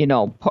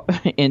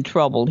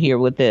trouble here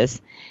with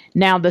this.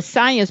 Now, the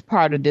science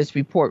part of this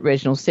report,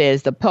 Reginald,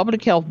 says the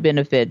public health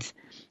benefits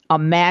of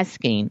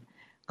masking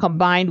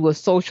combined with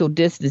social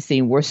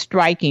distancing were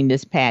striking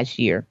this past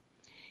year.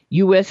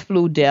 U.S.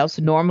 flu deaths,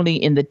 normally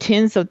in the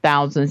tens of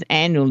thousands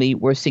annually,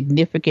 were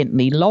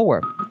significantly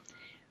lower.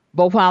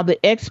 But while the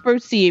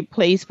experts see a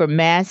place for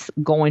masks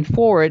going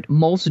forward,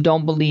 most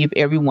don't believe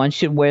everyone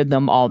should wear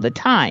them all the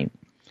time.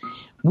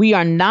 We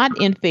are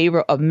not in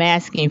favor of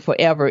masking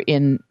forever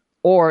in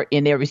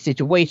every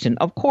situation.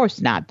 Of course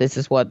not. This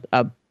is what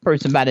a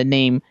person by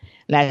the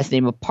last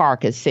name of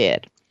Park has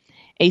said.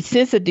 A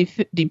sense of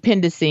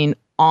dependency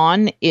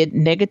on it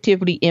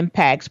negatively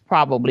impacts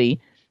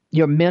probably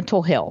your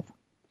mental health.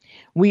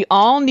 We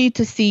all need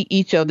to see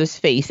each other's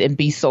face and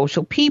be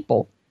social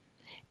people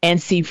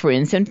and see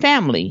friends and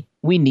family.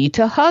 We need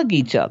to hug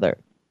each other.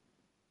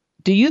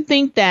 Do you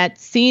think that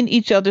seeing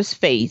each other's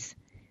face,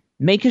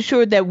 making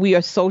sure that we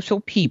are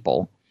social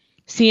people,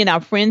 seeing our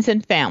friends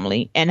and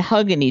family and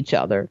hugging each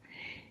other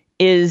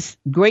is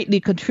greatly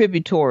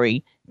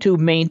contributory to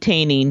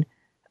maintaining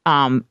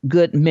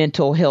good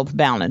mental health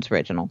balance,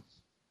 Reginald?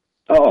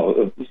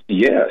 Oh,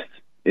 yes,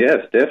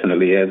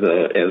 definitely. As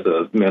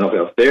a mental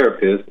health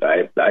therapist,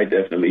 I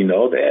definitely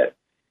know that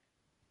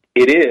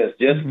it is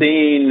just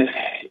seeing.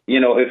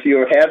 If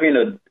you're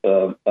having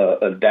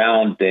a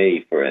down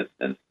day, for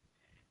instance,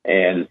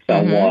 and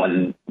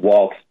someone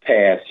walks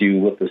past you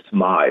with a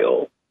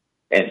smile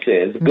and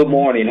says, "Good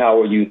morning,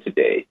 how are you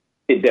today?"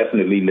 It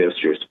definitely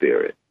lifts your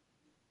spirit.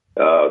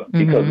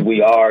 Because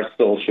we are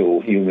social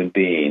human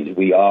beings.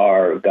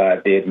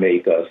 God did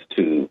make us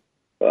to,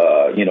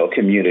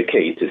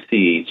 communicate, to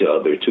see each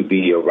other, to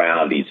be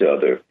around each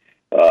other.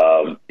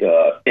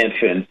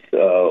 Infants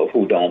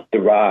who don't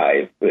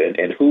thrive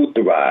and who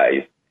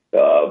thrive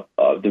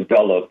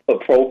develop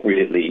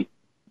appropriately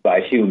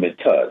by human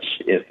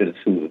touch. Infants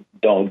who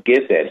don't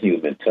get that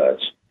human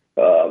touch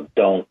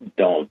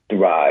don't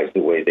thrive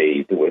the way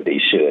they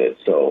should.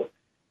 So.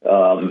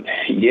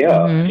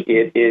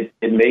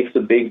 It makes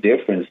a big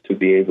difference to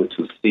be able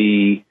to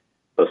see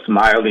a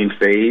smiling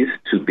face,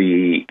 to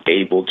be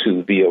able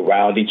to be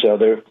around each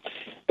other.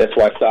 That's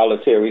why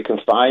solitary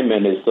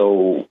confinement is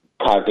so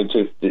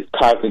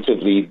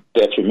cognitively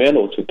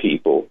detrimental to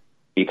people,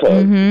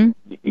 because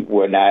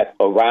we're not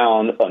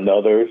around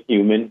another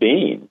human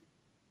being.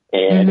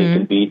 And it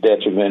can be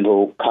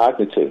detrimental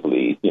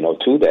cognitively,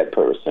 to that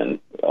person.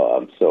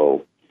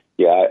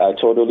 I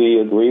totally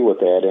agree with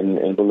that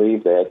and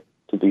believe that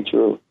to be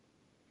true.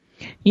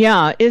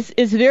 Yeah,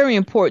 it's very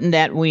important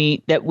that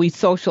we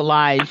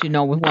socialize,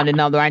 with one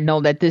another. I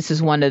know that this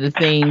is one of the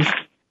things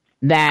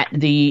that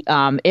the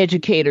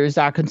educators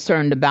are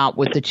concerned about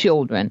with the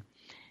children,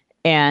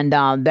 and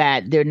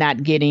that they're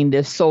not getting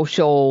the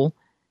social,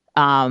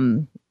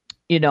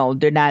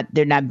 they're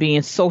not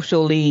being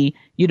socially,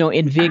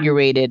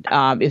 invigorated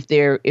if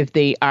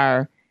they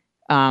are,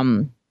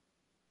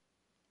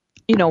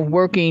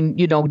 working,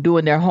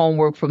 doing their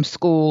homework from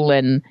school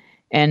and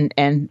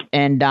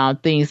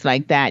things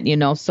like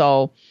that,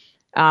 So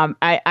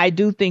I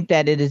do think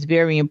that it is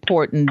very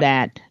important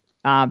that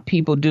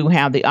people do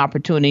have the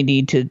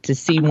opportunity to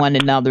see one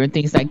another and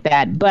things like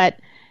that. But,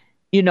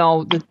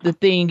 the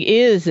thing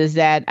is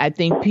that I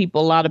think a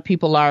lot of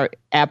people are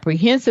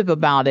apprehensive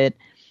about it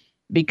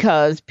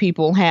because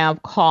people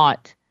have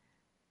caught,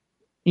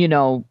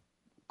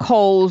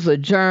 colds or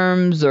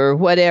germs or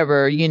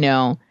whatever,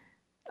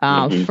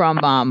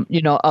 from,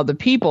 other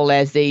people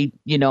as they,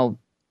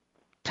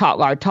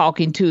 are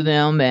talking to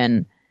them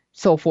and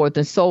so forth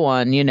and so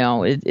on.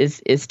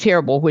 It's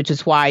terrible, which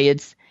is why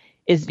it's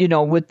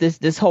with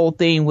this whole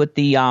thing with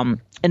the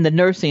in the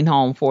nursing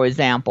home, for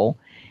example,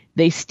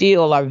 they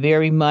still are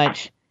very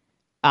much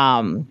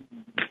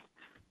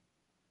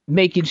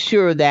making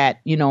sure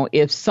that,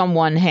 if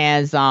someone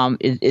has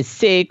is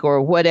sick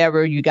or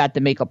whatever, you got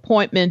to make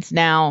appointments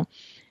now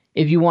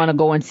if you want to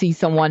go and see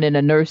someone in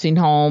a nursing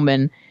home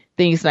and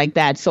things like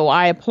that. So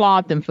I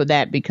applaud them for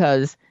that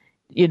because,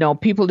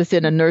 people that's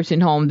in a nursing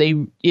home, they,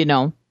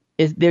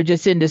 they're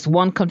just in this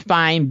one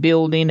confined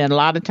building. And a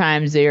lot of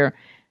times they're,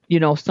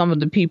 some of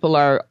the people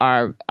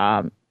are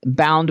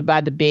bound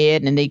by the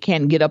bed and they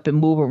can't get up and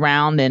move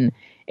around and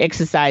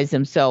exercise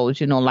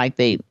themselves, like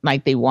they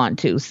want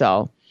to.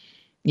 So,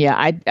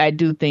 yeah, I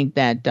do think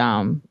that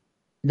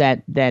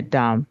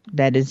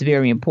that is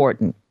very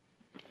important.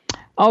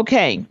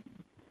 Okay,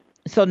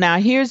 so now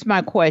here's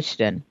my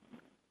question: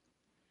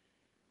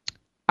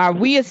 are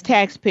we as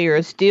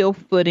taxpayers still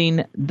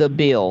footing the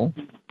bill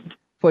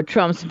for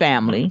Trump's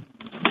family,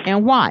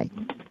 and why?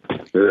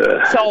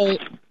 So,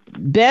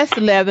 Bess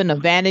Levin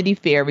of Vanity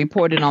Fair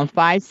reported on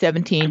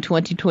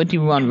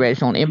 5/17/2021,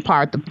 Reginald, in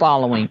part the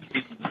following: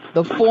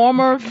 the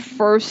former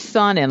first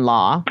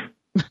son-in-law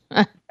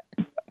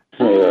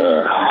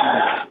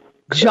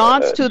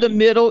jaunts to the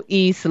Middle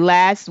East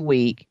last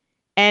week,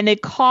 and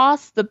it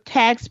cost the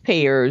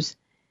taxpayers.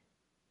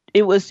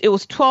 It was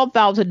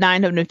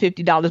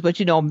 $12,950, but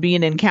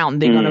being an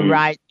accountant, they're gonna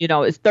write.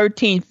 It's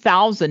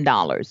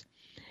 $13,000.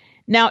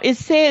 Now it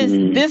says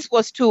this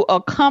was to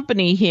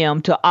accompany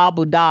him to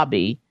Abu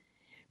Dhabi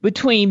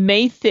between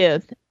May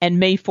 5th and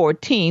May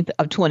 14th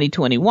of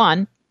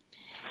 2021,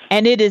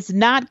 and it is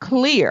not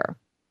clear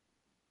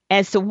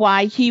as to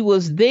why he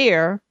was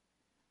there.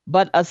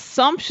 But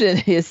assumption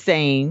is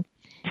saying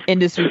in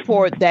this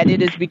report that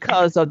it is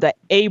because of the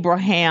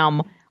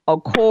Abraham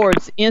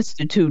Accords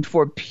Institute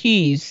for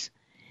Peace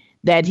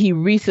that he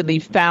recently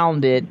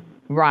founded,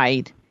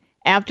 right,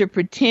 after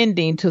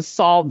pretending to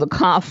solve the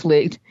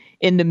conflict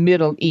in the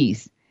Middle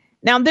East.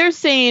 Now they're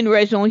saying,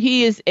 Reginald,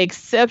 he is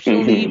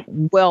exceptionally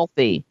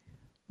wealthy.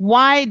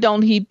 Why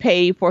don't he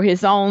pay for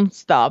his own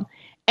stuff?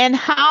 And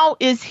how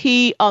is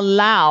he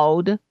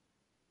allowed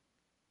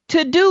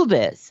to do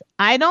this?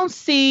 I don't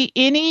see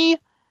any,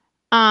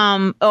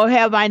 or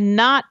have I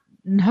not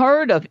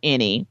heard of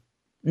any,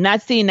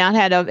 have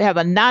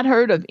I not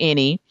heard of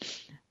any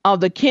of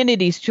the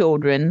Kennedy's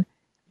children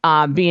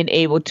being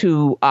able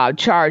to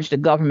charge the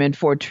government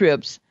for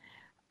trips.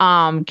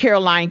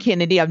 Caroline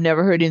Kennedy, I've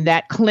never heard of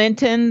that.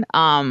 Clinton,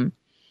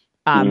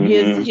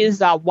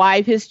 his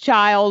wife, his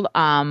child,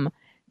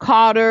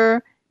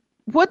 Carter.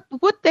 What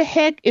the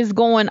heck is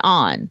going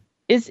on?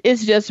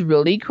 It's just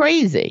really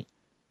crazy.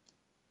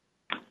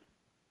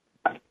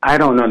 I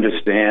don't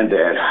understand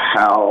that,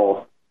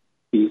 how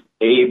he's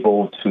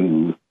able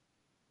to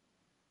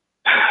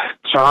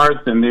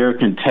charge the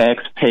American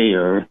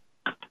taxpayer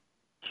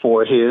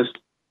for his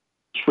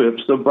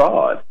trips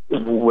abroad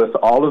with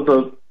all of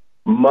the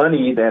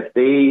money that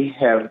they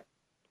have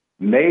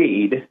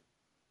made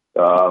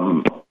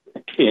in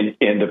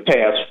the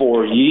past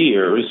 4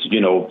 years.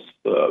 In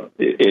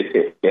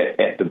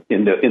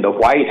the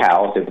White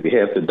House, if we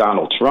have to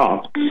Donald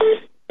Trump,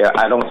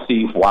 I don't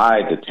see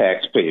why the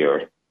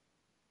taxpayer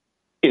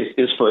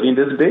is footing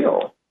this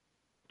bill.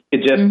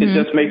 It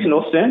just makes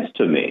no sense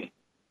to me.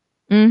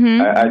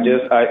 I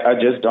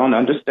just don't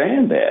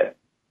understand that.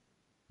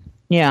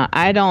 Yeah,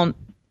 I don't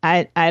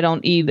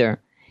either.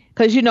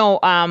 Because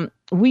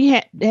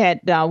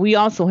we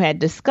also had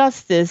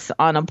discussed this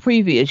on a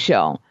previous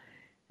show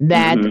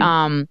that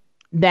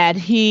that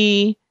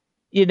he,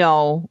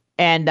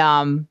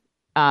 and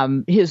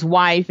his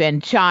wife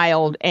and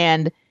child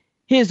and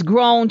his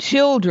grown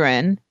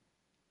children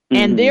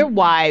and their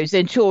wives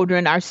and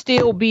children are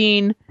still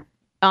being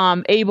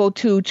able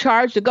to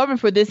charge the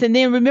government for this. And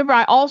then remember,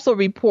 I also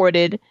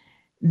reported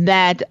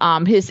that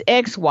his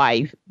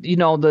ex-wife,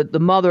 the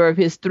mother of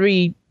his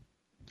 3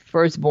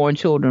 firstborn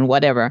children,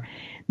 whatever,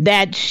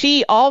 that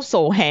she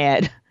also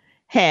had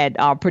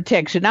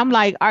protection. I'm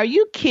like, are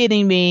you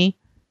kidding me?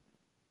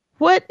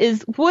 What? I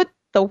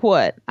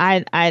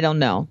don't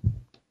know.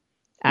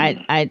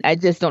 I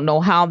just don't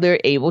know how they're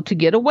able to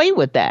get away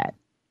with that.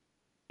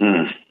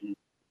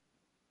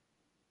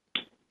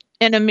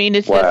 And I mean,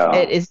 it's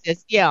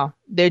just,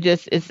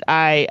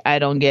 I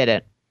don't get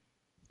it.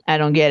 I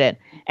don't get it.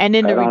 And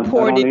then the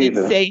report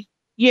didn't say,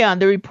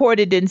 the report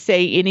didn't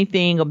say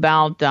anything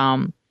about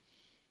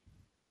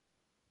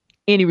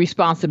any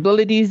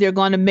responsibilities they're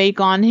going to make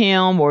on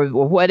him or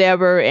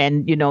whatever.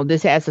 And,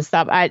 this has to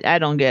stop. I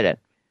don't get it.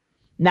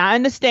 Now, I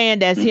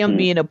understand as him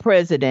being a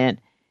president,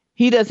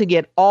 he doesn't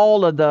get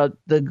all of the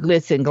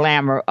glitz and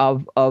glamour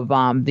of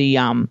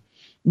the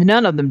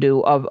none of them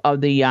do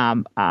of the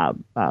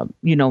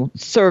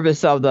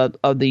service of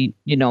the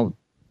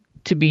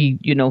to be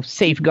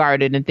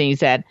safeguarded and things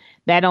that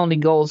only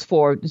goes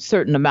for a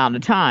certain amount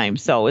of time.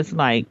 So it's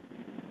like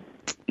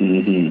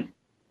I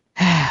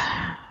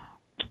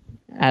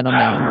don't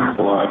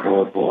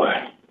know. Boy.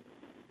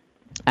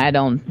 I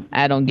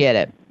don't get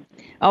it.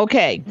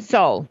 Okay,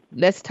 so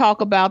let's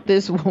talk about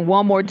this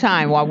one more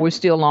time while we're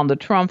still on the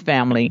Trump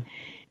family.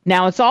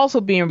 Now, it's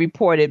also being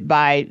reported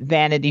by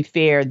Vanity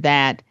Fair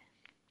that,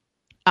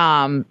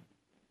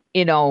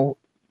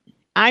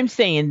 I'm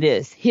saying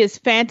this, his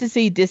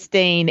fantasy,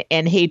 disdain,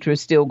 and hatred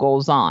still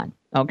goes on.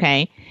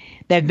 Okay.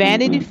 That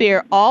Vanity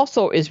Fair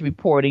also is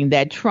reporting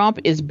that Trump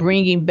is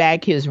bringing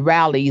back his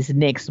rallies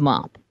next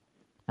month.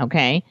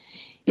 Okay.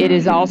 It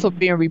is also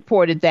being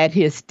reported that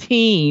his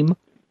team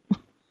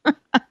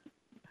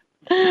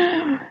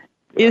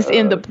is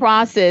in the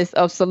process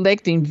of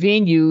selecting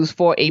venues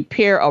for a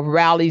pair of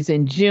rallies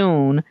in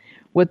June,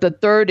 with the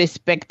third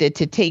expected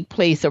to take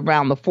place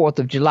around the 4th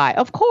of July.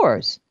 Of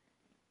course.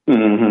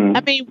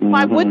 I mean,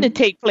 why wouldn't it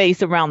take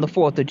place around the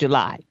 4th of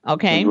July?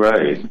 Okay.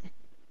 Right.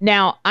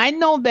 Now, I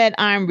know that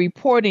I'm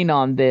reporting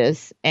on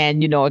this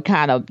and, it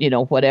kind of,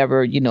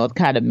 whatever, it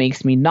kind of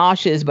makes me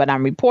nauseous, but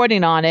I'm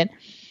reporting on it.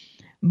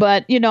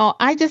 But,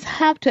 I just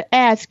have to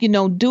ask,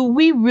 do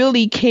we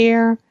really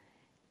care?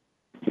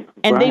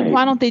 And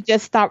why don't they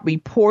just stop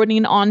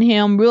reporting on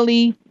him?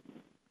 Really?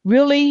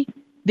 Really?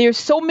 There's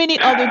so many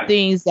other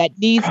things that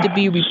needs to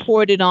be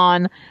reported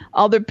on,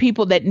 other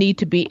people that need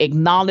to be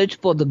acknowledged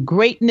for the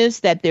greatness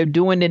that they're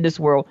doing in this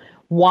world.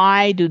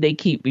 Why do they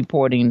keep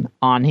reporting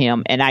on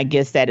him? And I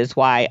guess that is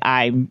why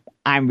I'm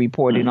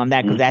reporting on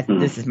that, because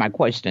this is my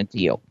question to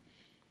you.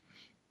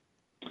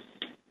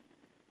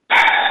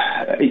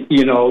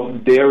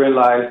 Therein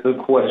lies the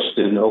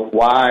question of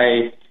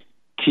why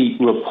keep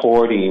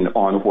reporting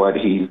on what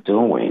he's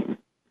doing.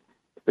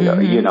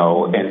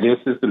 And this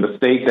is the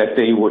mistake that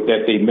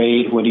they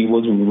made when he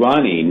was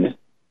running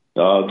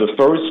the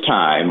first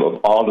time, of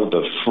all of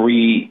the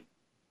free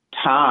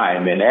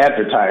time and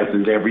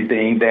advertises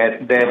everything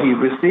that he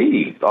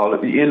received. All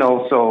of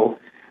so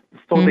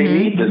they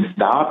need to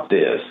stop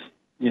this.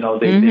 They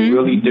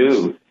really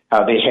do.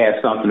 How they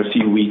had something a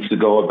few weeks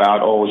ago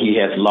about, he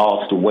has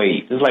lost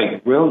weight. It's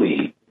like,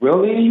 really?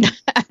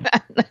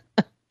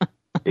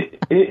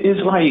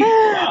 It's like,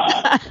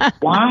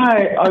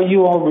 why are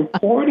you all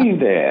reporting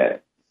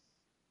that?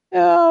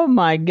 Oh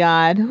my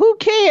God. Who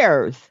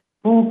cares?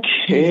 Who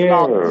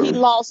cares? He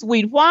lost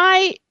weight.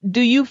 Why do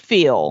you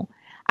feel?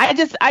 I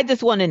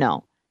just want to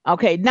know.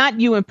 Okay, not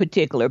you in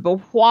particular, but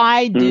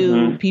why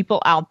do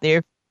people out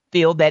there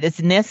feel that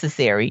it's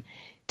necessary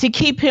to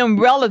keep him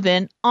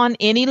relevant on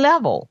any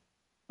level?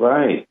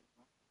 Right.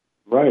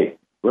 Why?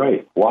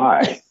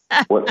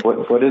 What is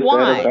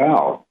that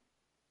about?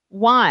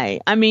 Why?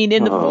 I mean,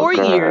 in the 4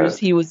 years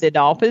he was in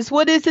office,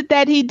 what is it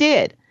that he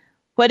did?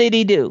 What did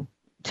he do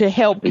to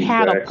help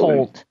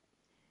catapult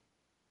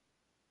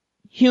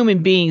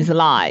human beings'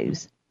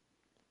 lives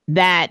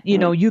that,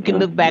 you can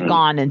look back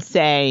on and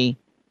say,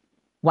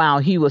 wow,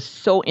 he was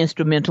so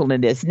instrumental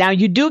in this. Now,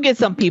 you do get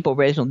some people,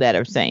 Reginald, that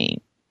are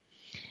saying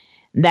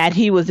that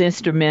he was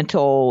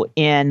instrumental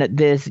in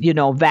this,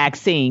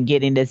 vaccine,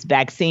 getting this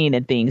vaccine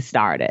and things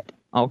started.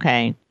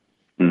 Okay.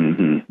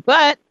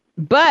 But,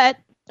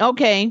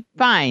 okay,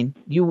 fine.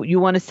 You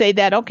want to say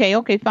that?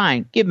 Okay,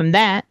 fine. Give him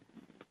that.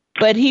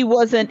 But he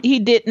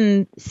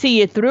didn't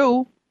see it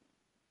through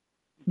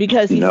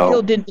because he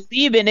still didn't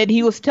believe in it.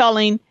 He was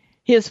telling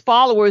his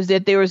followers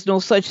that there is no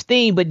such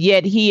thing, but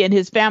yet he and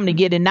his family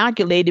get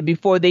inoculated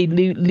before they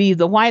leave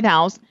the White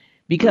House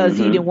because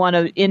he didn't want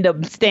to end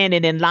up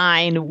standing in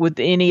line with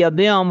any of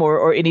them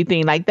or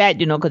anything like that,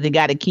 because they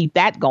got to keep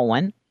that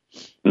going.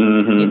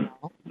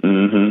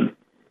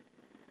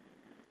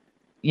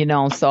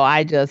 So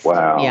I just,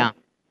 wow.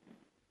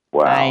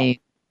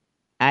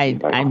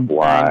 I'm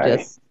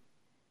just,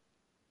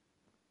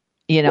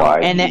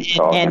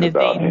 and if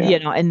they,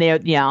 and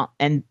they're,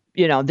 and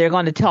they're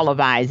going to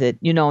televise it.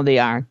 They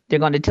are. They're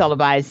going to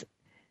televise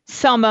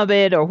some of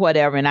it or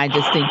whatever. And I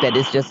just think that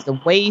it's just a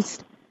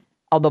waste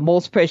of the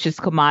most precious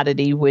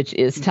commodity, which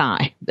is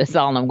time. That's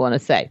all I'm going to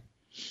say.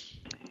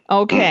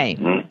 Okay.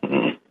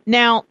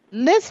 Now,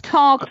 let's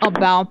talk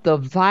about the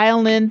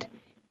violent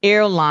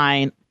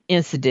airline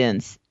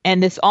incidents.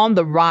 And it's on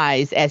the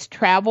rise as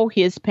travel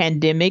hits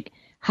pandemic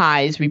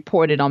highs,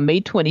 reported on May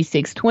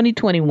 26,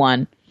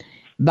 2021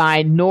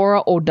 by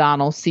Nora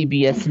O'Donnell,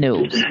 CBS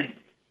News.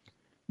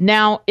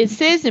 Now, it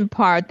says in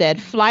part that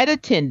flight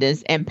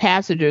attendants and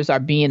passengers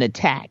are being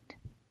attacked.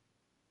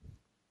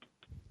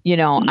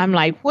 I'm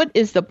like, what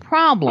is the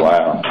problem?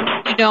 Wow.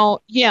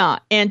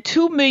 And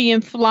 2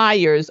 million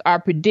flyers are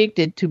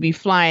predicted to be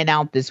flying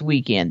out this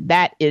weekend.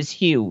 That is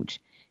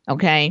huge.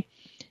 Okay.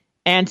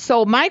 And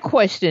so my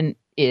questions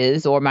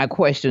are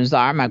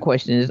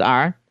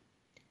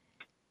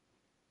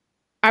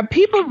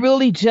people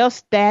really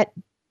just that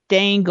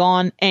dang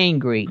on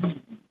angry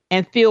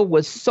and filled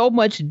with so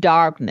much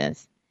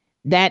darkness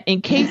that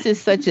in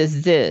cases such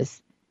as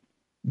this,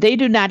 they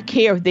do not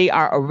care if they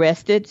are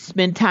arrested,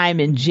 spend time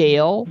in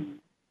jail,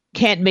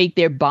 can't make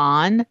their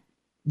bond,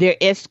 they're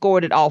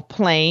escorted off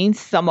planes,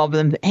 some of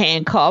them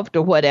handcuffed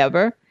or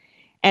whatever,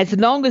 as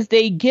long as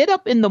they get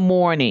up in the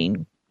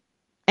morning.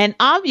 And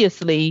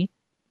obviously,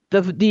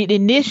 the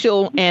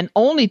initial and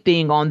only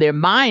thing on their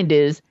mind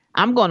is,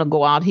 I'm going to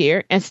go out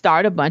here and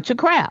start a bunch of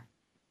crap.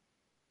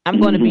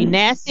 I'm going to be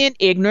nasty and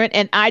ignorant,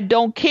 and I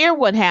don't care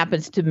what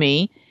happens to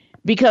me,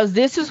 because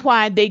this is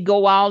why they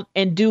go out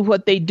and do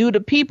what they do to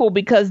people,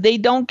 because they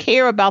don't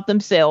care about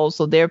themselves.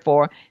 So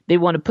therefore, they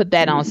want to put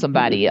that on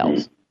somebody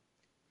else.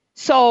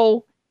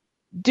 So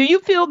do you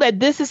feel that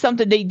this is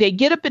something they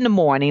get up in the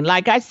morning?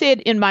 Like I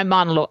said in my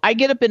monologue, I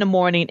get up in the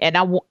morning and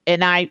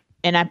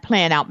I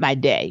plan out my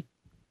day.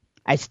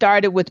 I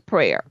started with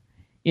prayer.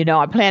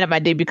 I plan out my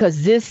day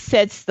because this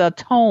sets the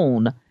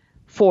tone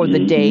for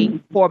the day,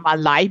 for my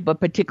life, but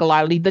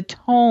particularly the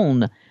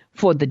tone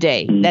for the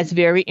day. That's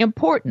very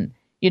important.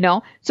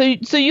 So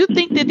you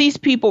think that these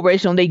people,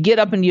 Rachel, they get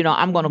up and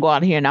I'm going to go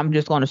out here and I'm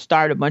just going to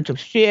start a bunch of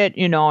shit,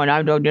 and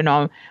I don't,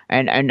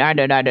 and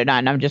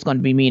I'm just going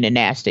to be mean and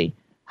nasty.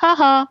 Ha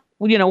ha.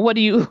 What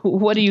do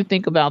you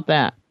think about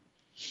that?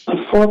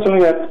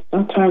 Unfortunately,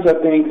 sometimes I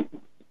think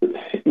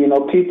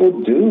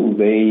people do.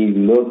 They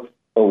look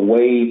a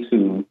way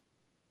to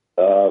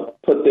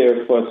put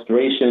their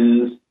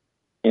frustrations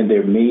and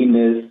their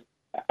meanness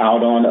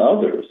out on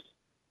others.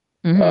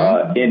 In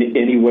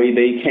any way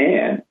they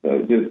can.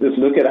 Just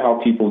look at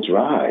how people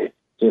drive.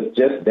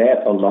 Just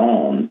that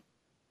alone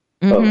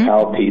of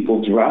how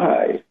people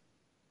drive.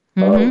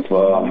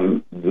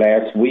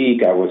 Last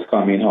week I was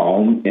coming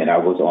home and I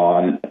was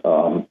on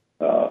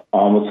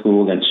Alma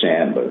School in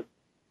Chandler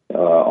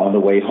on the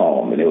way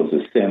home, and it was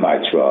a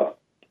semi truck.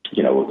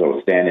 I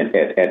was standing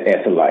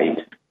at the light,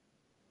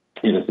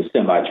 and it's a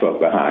semi truck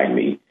behind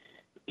me.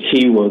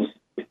 He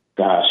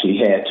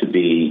had to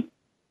be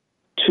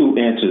 2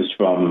 inches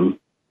from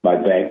my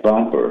back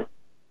bumper.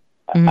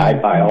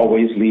 I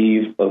always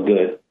leave a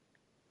good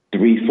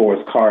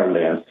 3/4 car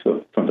length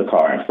from the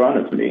car in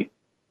front of me.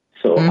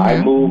 So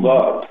I move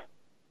up.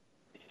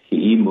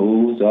 He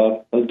moves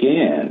up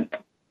again,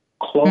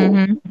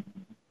 close.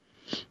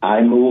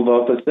 I move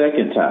up a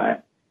second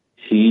time.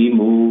 He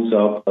moves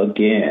up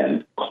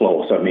again,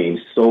 close. I mean,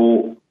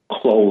 so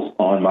close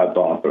on my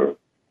bumper.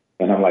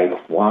 And I'm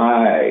like,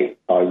 why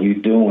are you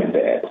doing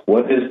that?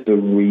 What is the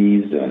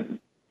reason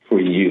for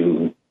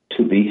you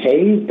to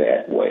behave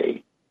that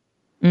way?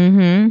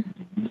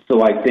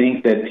 So I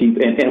think that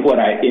people, and what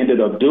I ended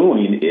up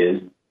doing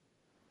is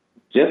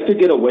just to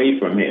get away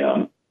from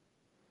him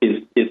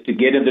is to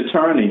get in the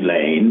turning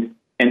lane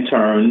and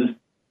turn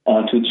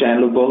onto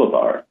Chandler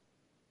Boulevard.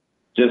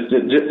 Just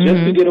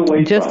to get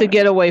away just to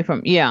get away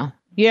from, yeah.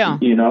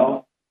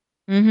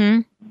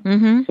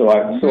 So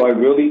I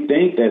really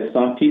think that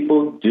some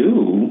people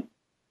do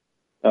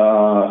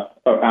are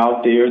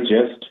out there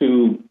just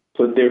to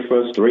put their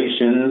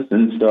frustrations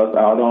and stuff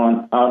out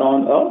on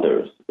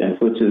others, and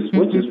which is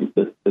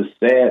the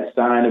sad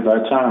sign of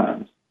our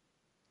times.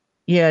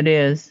 Yeah, it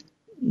is.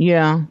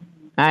 Yeah,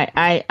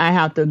 I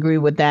have to agree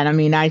with that. I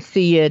mean, I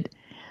see it,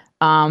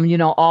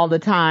 all the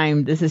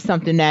time. This is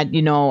something that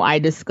I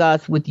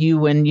discuss with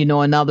you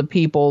and other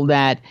people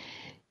that.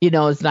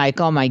 It's like,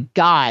 oh my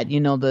God,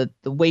 the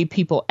way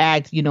people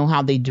act,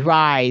 how they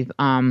drive,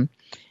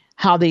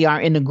 how they are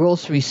in the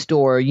grocery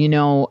store,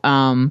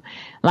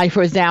 like,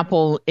 for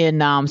example,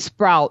 in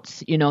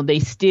Sprouts, they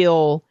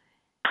still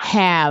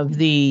have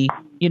the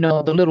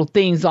little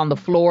things on the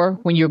floor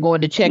when you're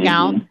going to check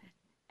out.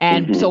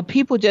 And so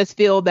people just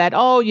feel that,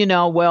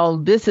 well,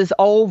 this is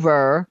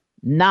over,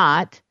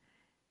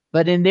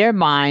 but in their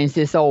minds,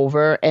 it's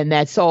over. And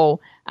that, so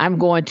I'm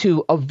going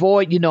to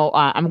avoid,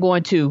 I'm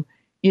going to,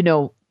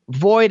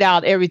 void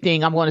out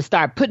everything. I'm going to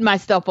start putting my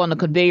stuff on the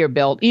conveyor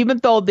belt, even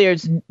though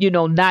there's,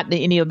 not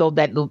any of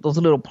those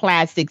little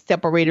plastic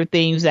separator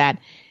things that,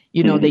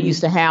 they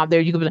used to have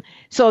there.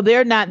 So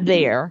they're not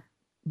there,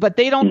 but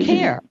they don't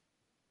care.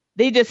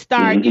 They just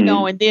start, and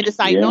then it's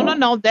like,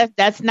 no,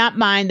 that's not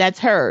mine. That's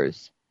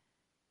hers.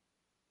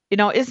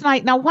 It's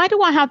like, now, why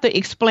do I have to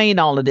explain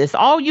all of this?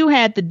 All you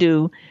had to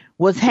do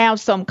was have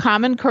some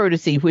common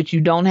courtesy, which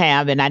you don't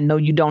have. And I know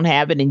you don't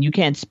have it, and you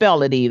can't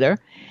spell it either.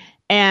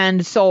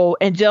 And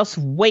just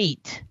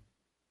wait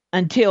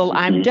until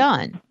I'm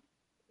done,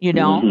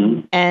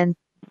 and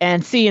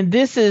see, and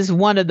this is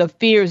one of the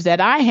fears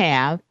that I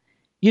have,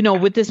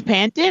 with this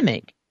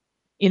pandemic,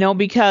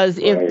 because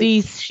if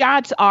these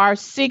shots are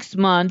 6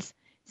 months,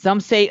 some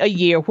say a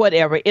year,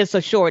 whatever, it's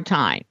a short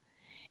time.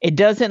 It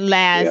doesn't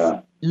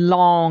last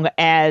long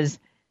as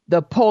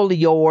the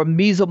polio or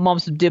measles,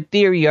 mumps,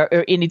 diphtheria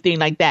or anything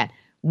like that.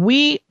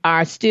 We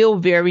are still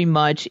very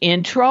much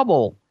in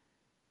trouble.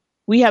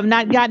 We have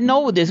not gotten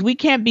over this. We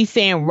can't be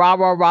saying rah,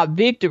 rah, rah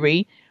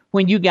victory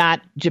when you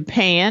got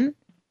Japan.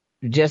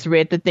 Just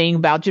read the thing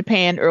about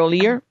Japan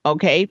earlier.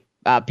 Okay.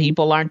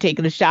 People aren't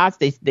taking the shots.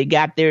 They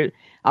got they're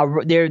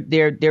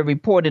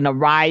reporting a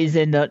rise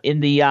in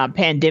the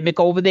pandemic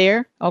over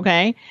there.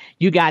 Okay.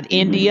 You got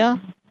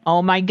India.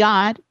 Oh my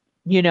God.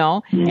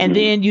 And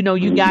then,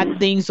 you got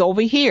things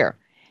over here.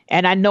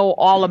 And I know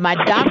all of my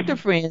doctor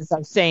friends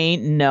are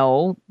saying,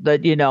 no,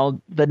 that,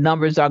 the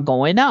numbers are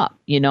going up.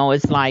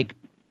 It's like,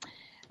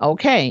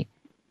 okay.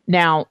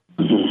 Now,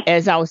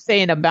 as I was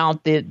saying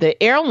about the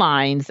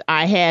airlines,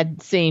 I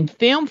had seen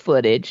film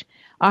footage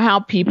of how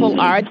people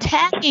are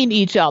attacking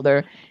each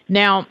other.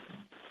 Now,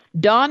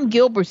 Don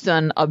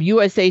Gilbertson of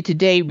USA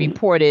Today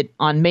reported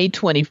on May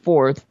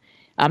 25th,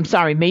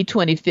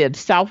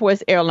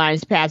 Southwest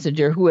Airlines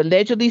passenger who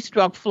allegedly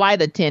struck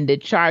flight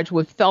attendant charged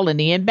with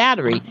felony and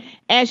battery,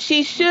 as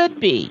she should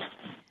be.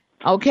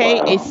 Okay,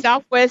 a Wow.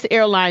 Southwest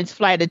Airlines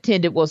flight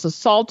attendant was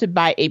assaulted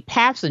by a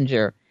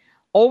passenger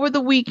over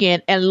the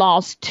weekend and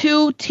lost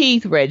two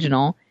teeth,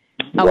 Reginald,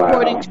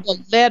 according Wow. to a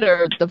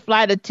letter the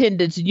flight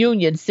attendants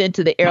union sent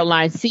to the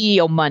airline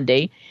CEO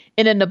Monday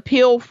in an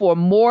appeal for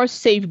more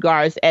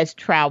safeguards as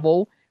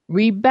travel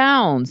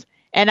rebounds.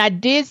 And I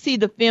did see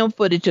the film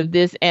footage of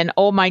this, and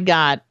oh my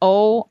God,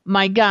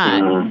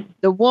 Mm.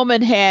 the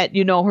woman had,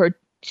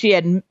 she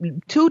had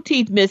two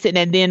teeth missing,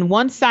 and then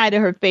one side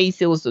of her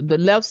face, it was the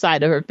left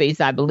side of her face,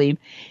 I believe,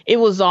 it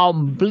was all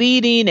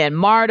bleeding and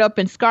marred up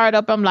and scarred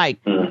up. I'm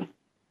like, Mm.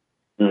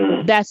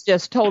 Mm. that's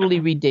just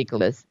totally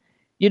ridiculous.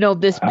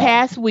 This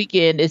past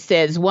weekend, it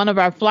says one of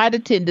our flight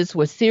attendants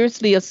was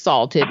seriously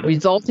assaulted,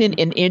 resulting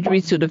in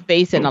injuries to the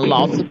face and a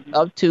loss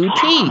of two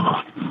teeth.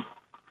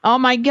 Oh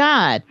my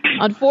God.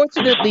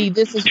 Unfortunately,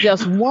 this is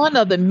just one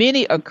of the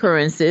many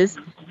occurrences.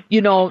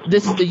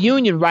 This is the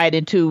union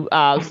writing to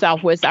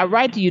Southwest. I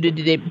write to you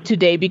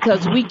today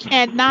because we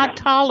cannot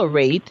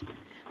tolerate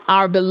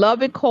our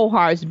beloved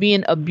cohorts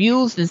being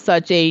abused in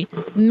such a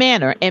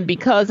manner, and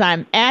because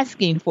I'm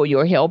asking for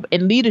your help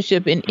and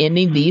leadership in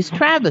ending these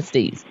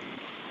travesties.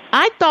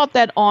 I thought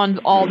that on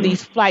all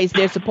these flights,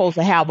 they're supposed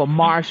to have a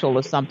marshal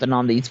or something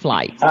on these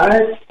flights.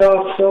 I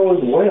thought so as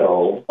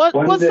well.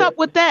 What's up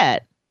with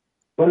that?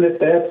 When did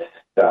that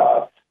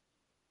stop?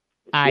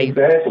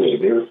 Exactly.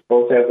 They were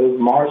supposed to have those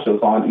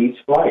marshals on each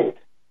flight.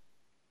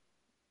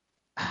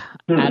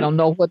 I don't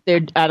know what they're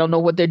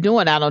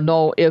doing. I don't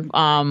know if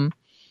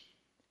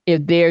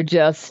they're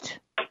just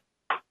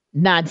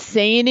not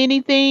saying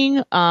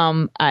anything.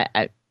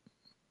 I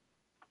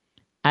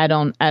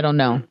don't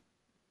know.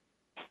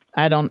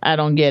 I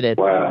don't get it.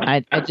 Wow.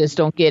 I just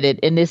don't get it.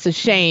 And it's a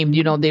shame,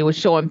 they were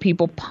showing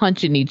people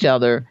punching each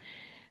other,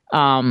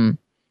 and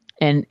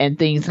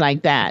things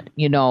like that,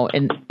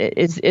 and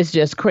it's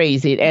just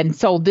crazy. And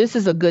so this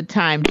is a good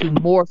time to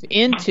morph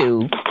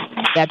into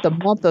that. The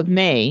month of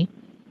May,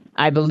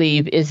 I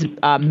believe, is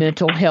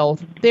Mental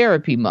Health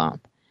Therapy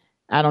Month.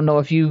 I don't know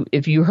if you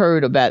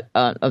heard about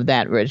of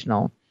that,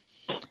 Reginald.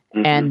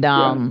 And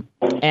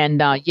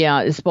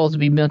it's supposed to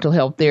be Mental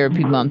Health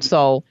Therapy Month.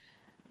 So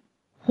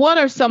what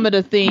are some of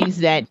the things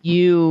that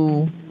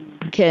you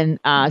can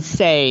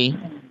say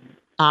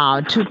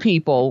to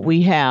people?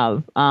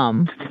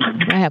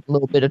 I have a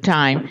little bit of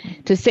time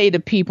to say to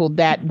people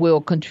that will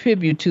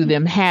contribute to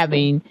them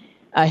having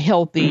a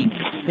healthy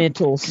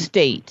mental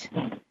state.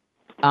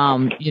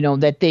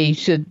 That they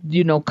should,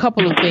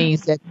 couple of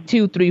things, that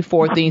 2, 3,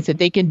 4 things that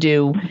they can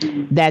do,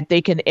 that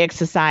they can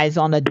exercise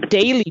on a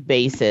daily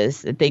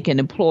basis, that they can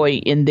employ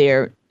in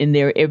their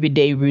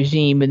everyday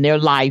regime, in their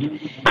life,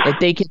 that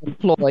they can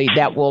employ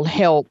that will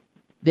help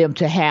them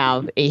to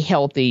have a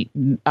healthy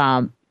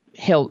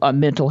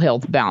mental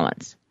health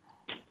balance.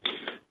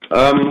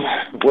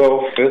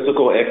 Well,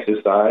 physical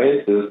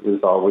exercise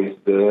is always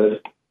good.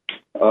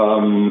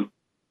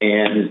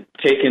 And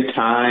taking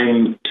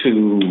time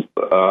to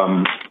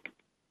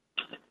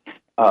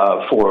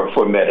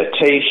for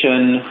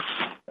meditation,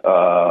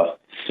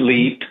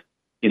 sleep,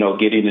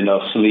 getting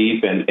enough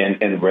sleep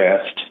and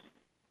rest,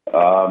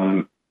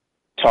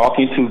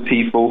 talking to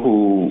people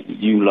who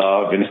you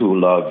love and who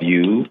love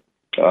you,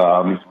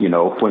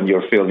 when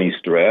you're feeling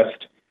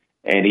stressed,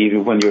 and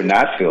even when you're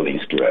not feeling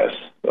stressed,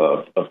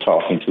 of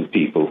talking to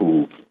people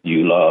who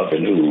you love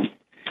and who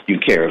you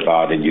care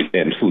about, and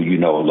who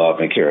love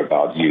and care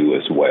about you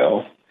as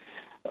well.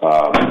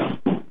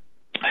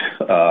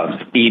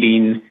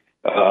 Eating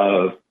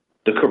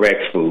the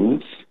correct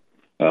foods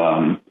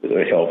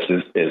helps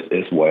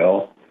as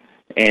well,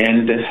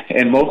 and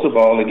most of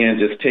all, again,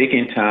 just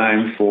taking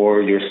time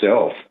for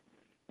yourself,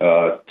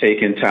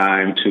 taking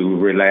time to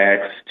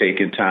relax,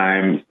 taking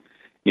time,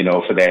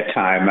 for that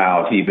time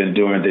out, even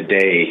during the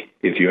day,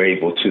 if you're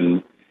able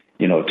to.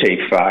 Take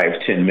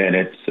 5-10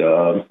 minutes,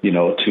 to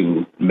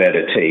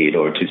meditate,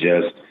 or to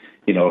just,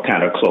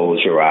 kind of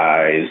close your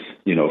eyes,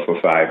 for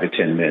 5 to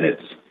 10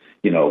 minutes,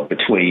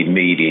 between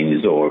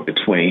meetings or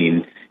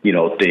between,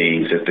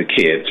 things if the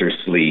kids are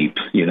asleep,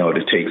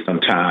 to take some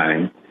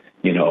time,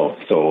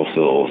 so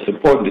it's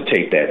important to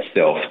take that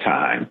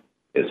self-time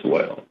as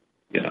well,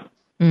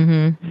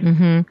 Mm-hmm.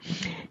 Mm-hmm.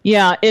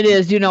 Yeah, it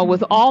is,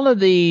 with all of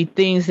the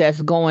things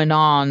that's going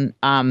on,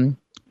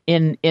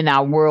 in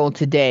our world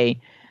today.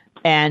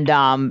 And,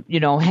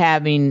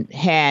 having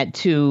had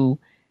to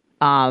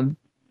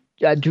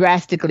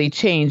drastically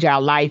change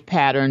our life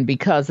pattern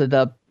because of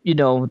the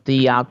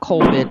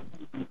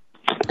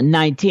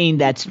COVID-19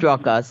 that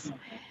struck us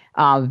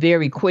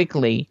very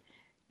quickly.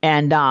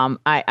 And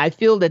I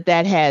feel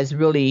that has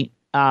really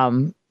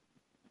been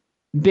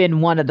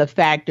one of the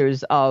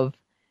factors of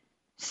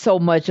so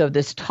much of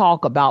this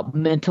talk about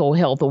mental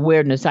health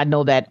awareness. I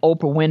know that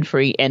Oprah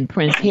Winfrey and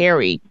Prince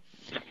Harry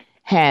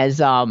have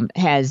a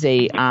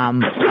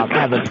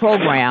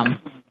program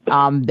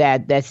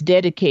that's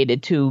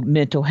dedicated to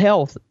mental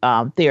health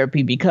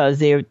therapy, because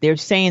they're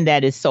saying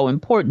that it's so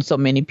important. So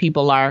many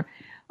people are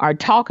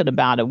talking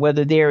about it,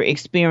 whether they're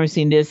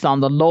experiencing this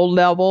on the low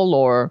level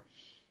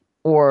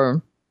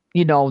or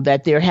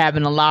that they're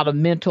having a lot of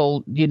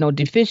mental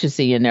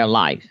deficiency in their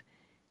life.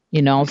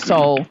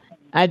 So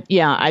I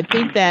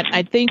think that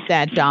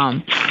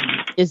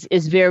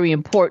is very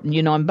important,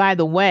 and by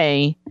the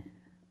way,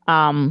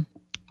 Oprah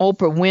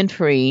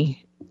Winfrey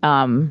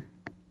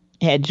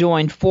had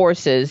joined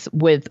forces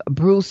with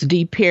Bruce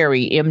D.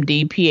 Perry,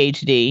 MD,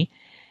 PhD,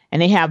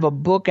 and they have a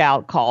book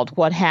out called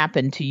What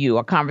Happened to You?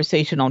 A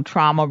Conversation on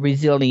Trauma,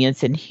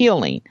 Resilience, and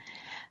Healing.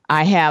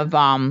 I have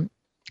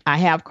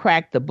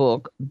cracked the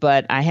book,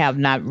 but I have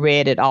not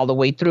read it all the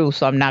way through,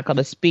 so I'm not going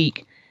to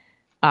speak,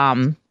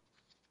 a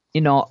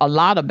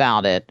lot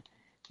about it.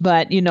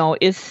 But,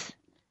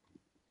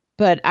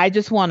 but I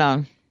just want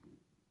to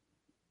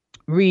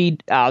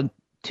read to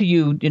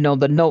you,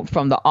 the note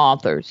from the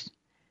authors.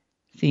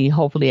 See,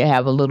 hopefully I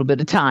have a little bit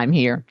of time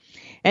here.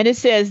 And it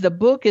says the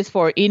book is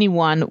for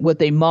anyone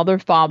with a mother,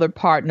 father,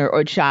 partner,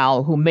 or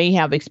child who may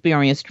have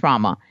experienced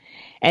trauma.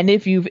 And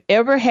if you've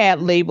ever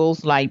had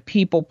labels like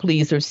people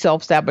pleaser,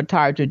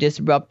 self-sabotage, or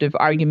disruptive,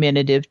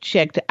 argumentative,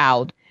 checked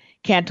out,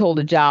 can't hold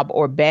a job,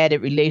 or bad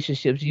at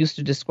relationships used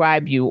to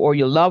describe you or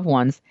your loved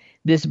ones,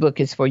 this book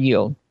is for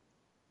you.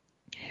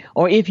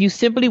 Or if you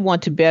simply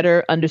want to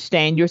better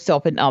understand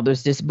yourself and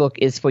others, this book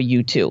is for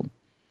you too.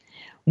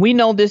 We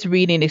know this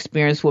reading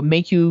experience will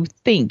make you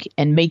think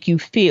and make you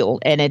feel,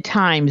 and at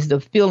times the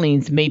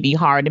feelings may be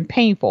hard and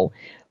painful.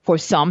 For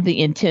some, the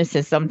intense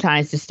and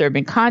sometimes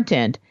disturbing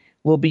content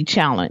will be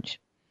challenged.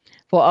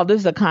 For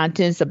others, the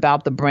contents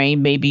about the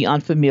brain may be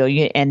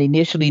unfamiliar and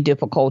initially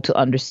difficult to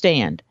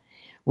understand.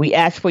 We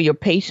ask for your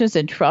patience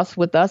and trust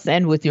with us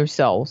and with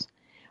yourselves.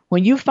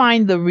 When you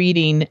find the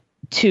reading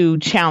too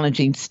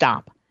challenging,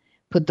 stop.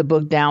 Put the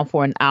book down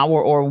for an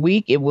hour or a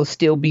week. It will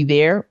still be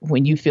there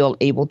when you feel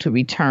able to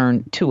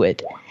return to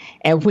it.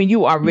 And when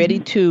you are ready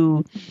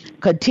to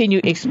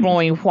continue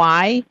exploring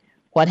why,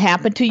 what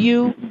happened to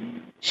you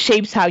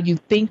shapes how you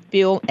think,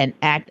 feel, and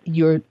act.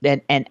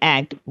 And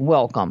act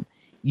welcome.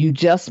 You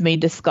just may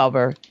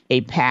discover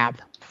a path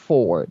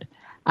forward.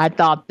 I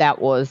thought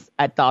that was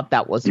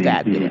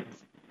fabulous.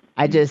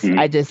 I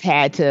just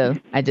had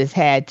to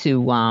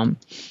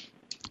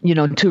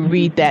to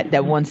read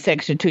that one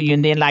section to you.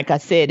 And then, like I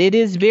said, it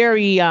is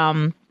very,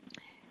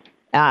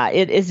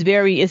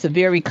 it's a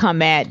very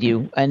come at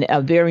you and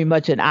a very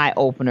much an eye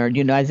opener,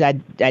 as I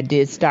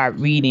did start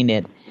reading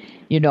it,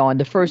 and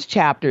the first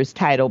chapter is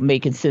titled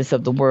Making Sense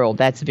of the World.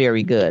 That's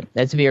very good.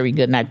 That's very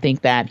good. And I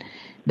think that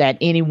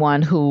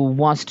anyone who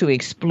wants to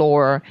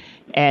explore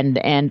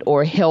and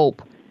or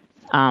help,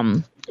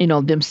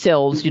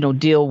 themselves,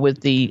 deal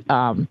with the,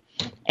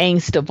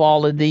 angst of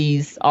all of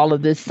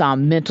this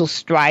mental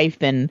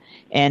strife and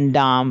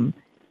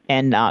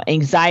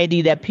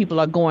anxiety that people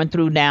are going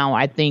through now,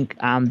 I think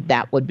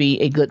that would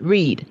be a good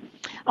read.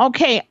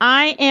 Okay,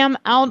 I am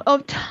out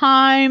of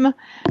time.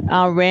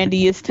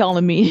 Randy is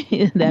telling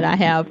me that I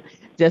have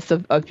just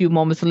a few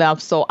moments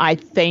left, so I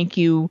thank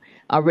you,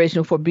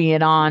 Reginald, for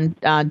being on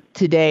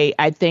today.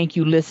 I thank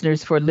you,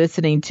 listeners, for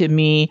listening to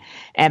me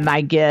and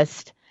my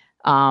guest,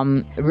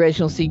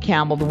 Reginald C.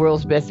 Campbell, the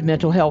world's best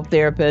mental health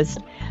therapist.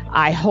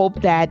 I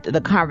hope that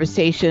the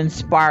conversation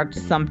sparked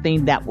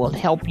something that will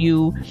help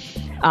you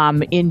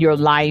in your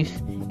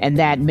life, and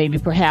that maybe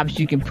perhaps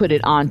you can put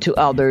it on to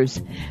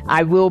others.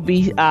 I will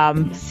be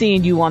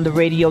seeing you on the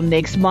radio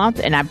next month,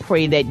 and I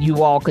pray that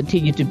you all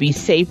continue to be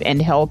safe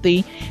and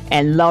healthy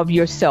and love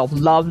yourself.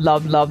 Love,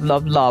 love, love,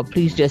 love, love.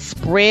 Please just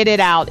spread it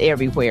out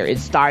everywhere. It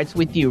starts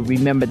with you.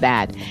 Remember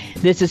that.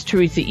 This is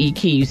Teresa E.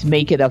 Keeves.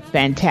 Make it a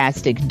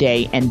fantastic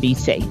day and be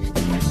safe.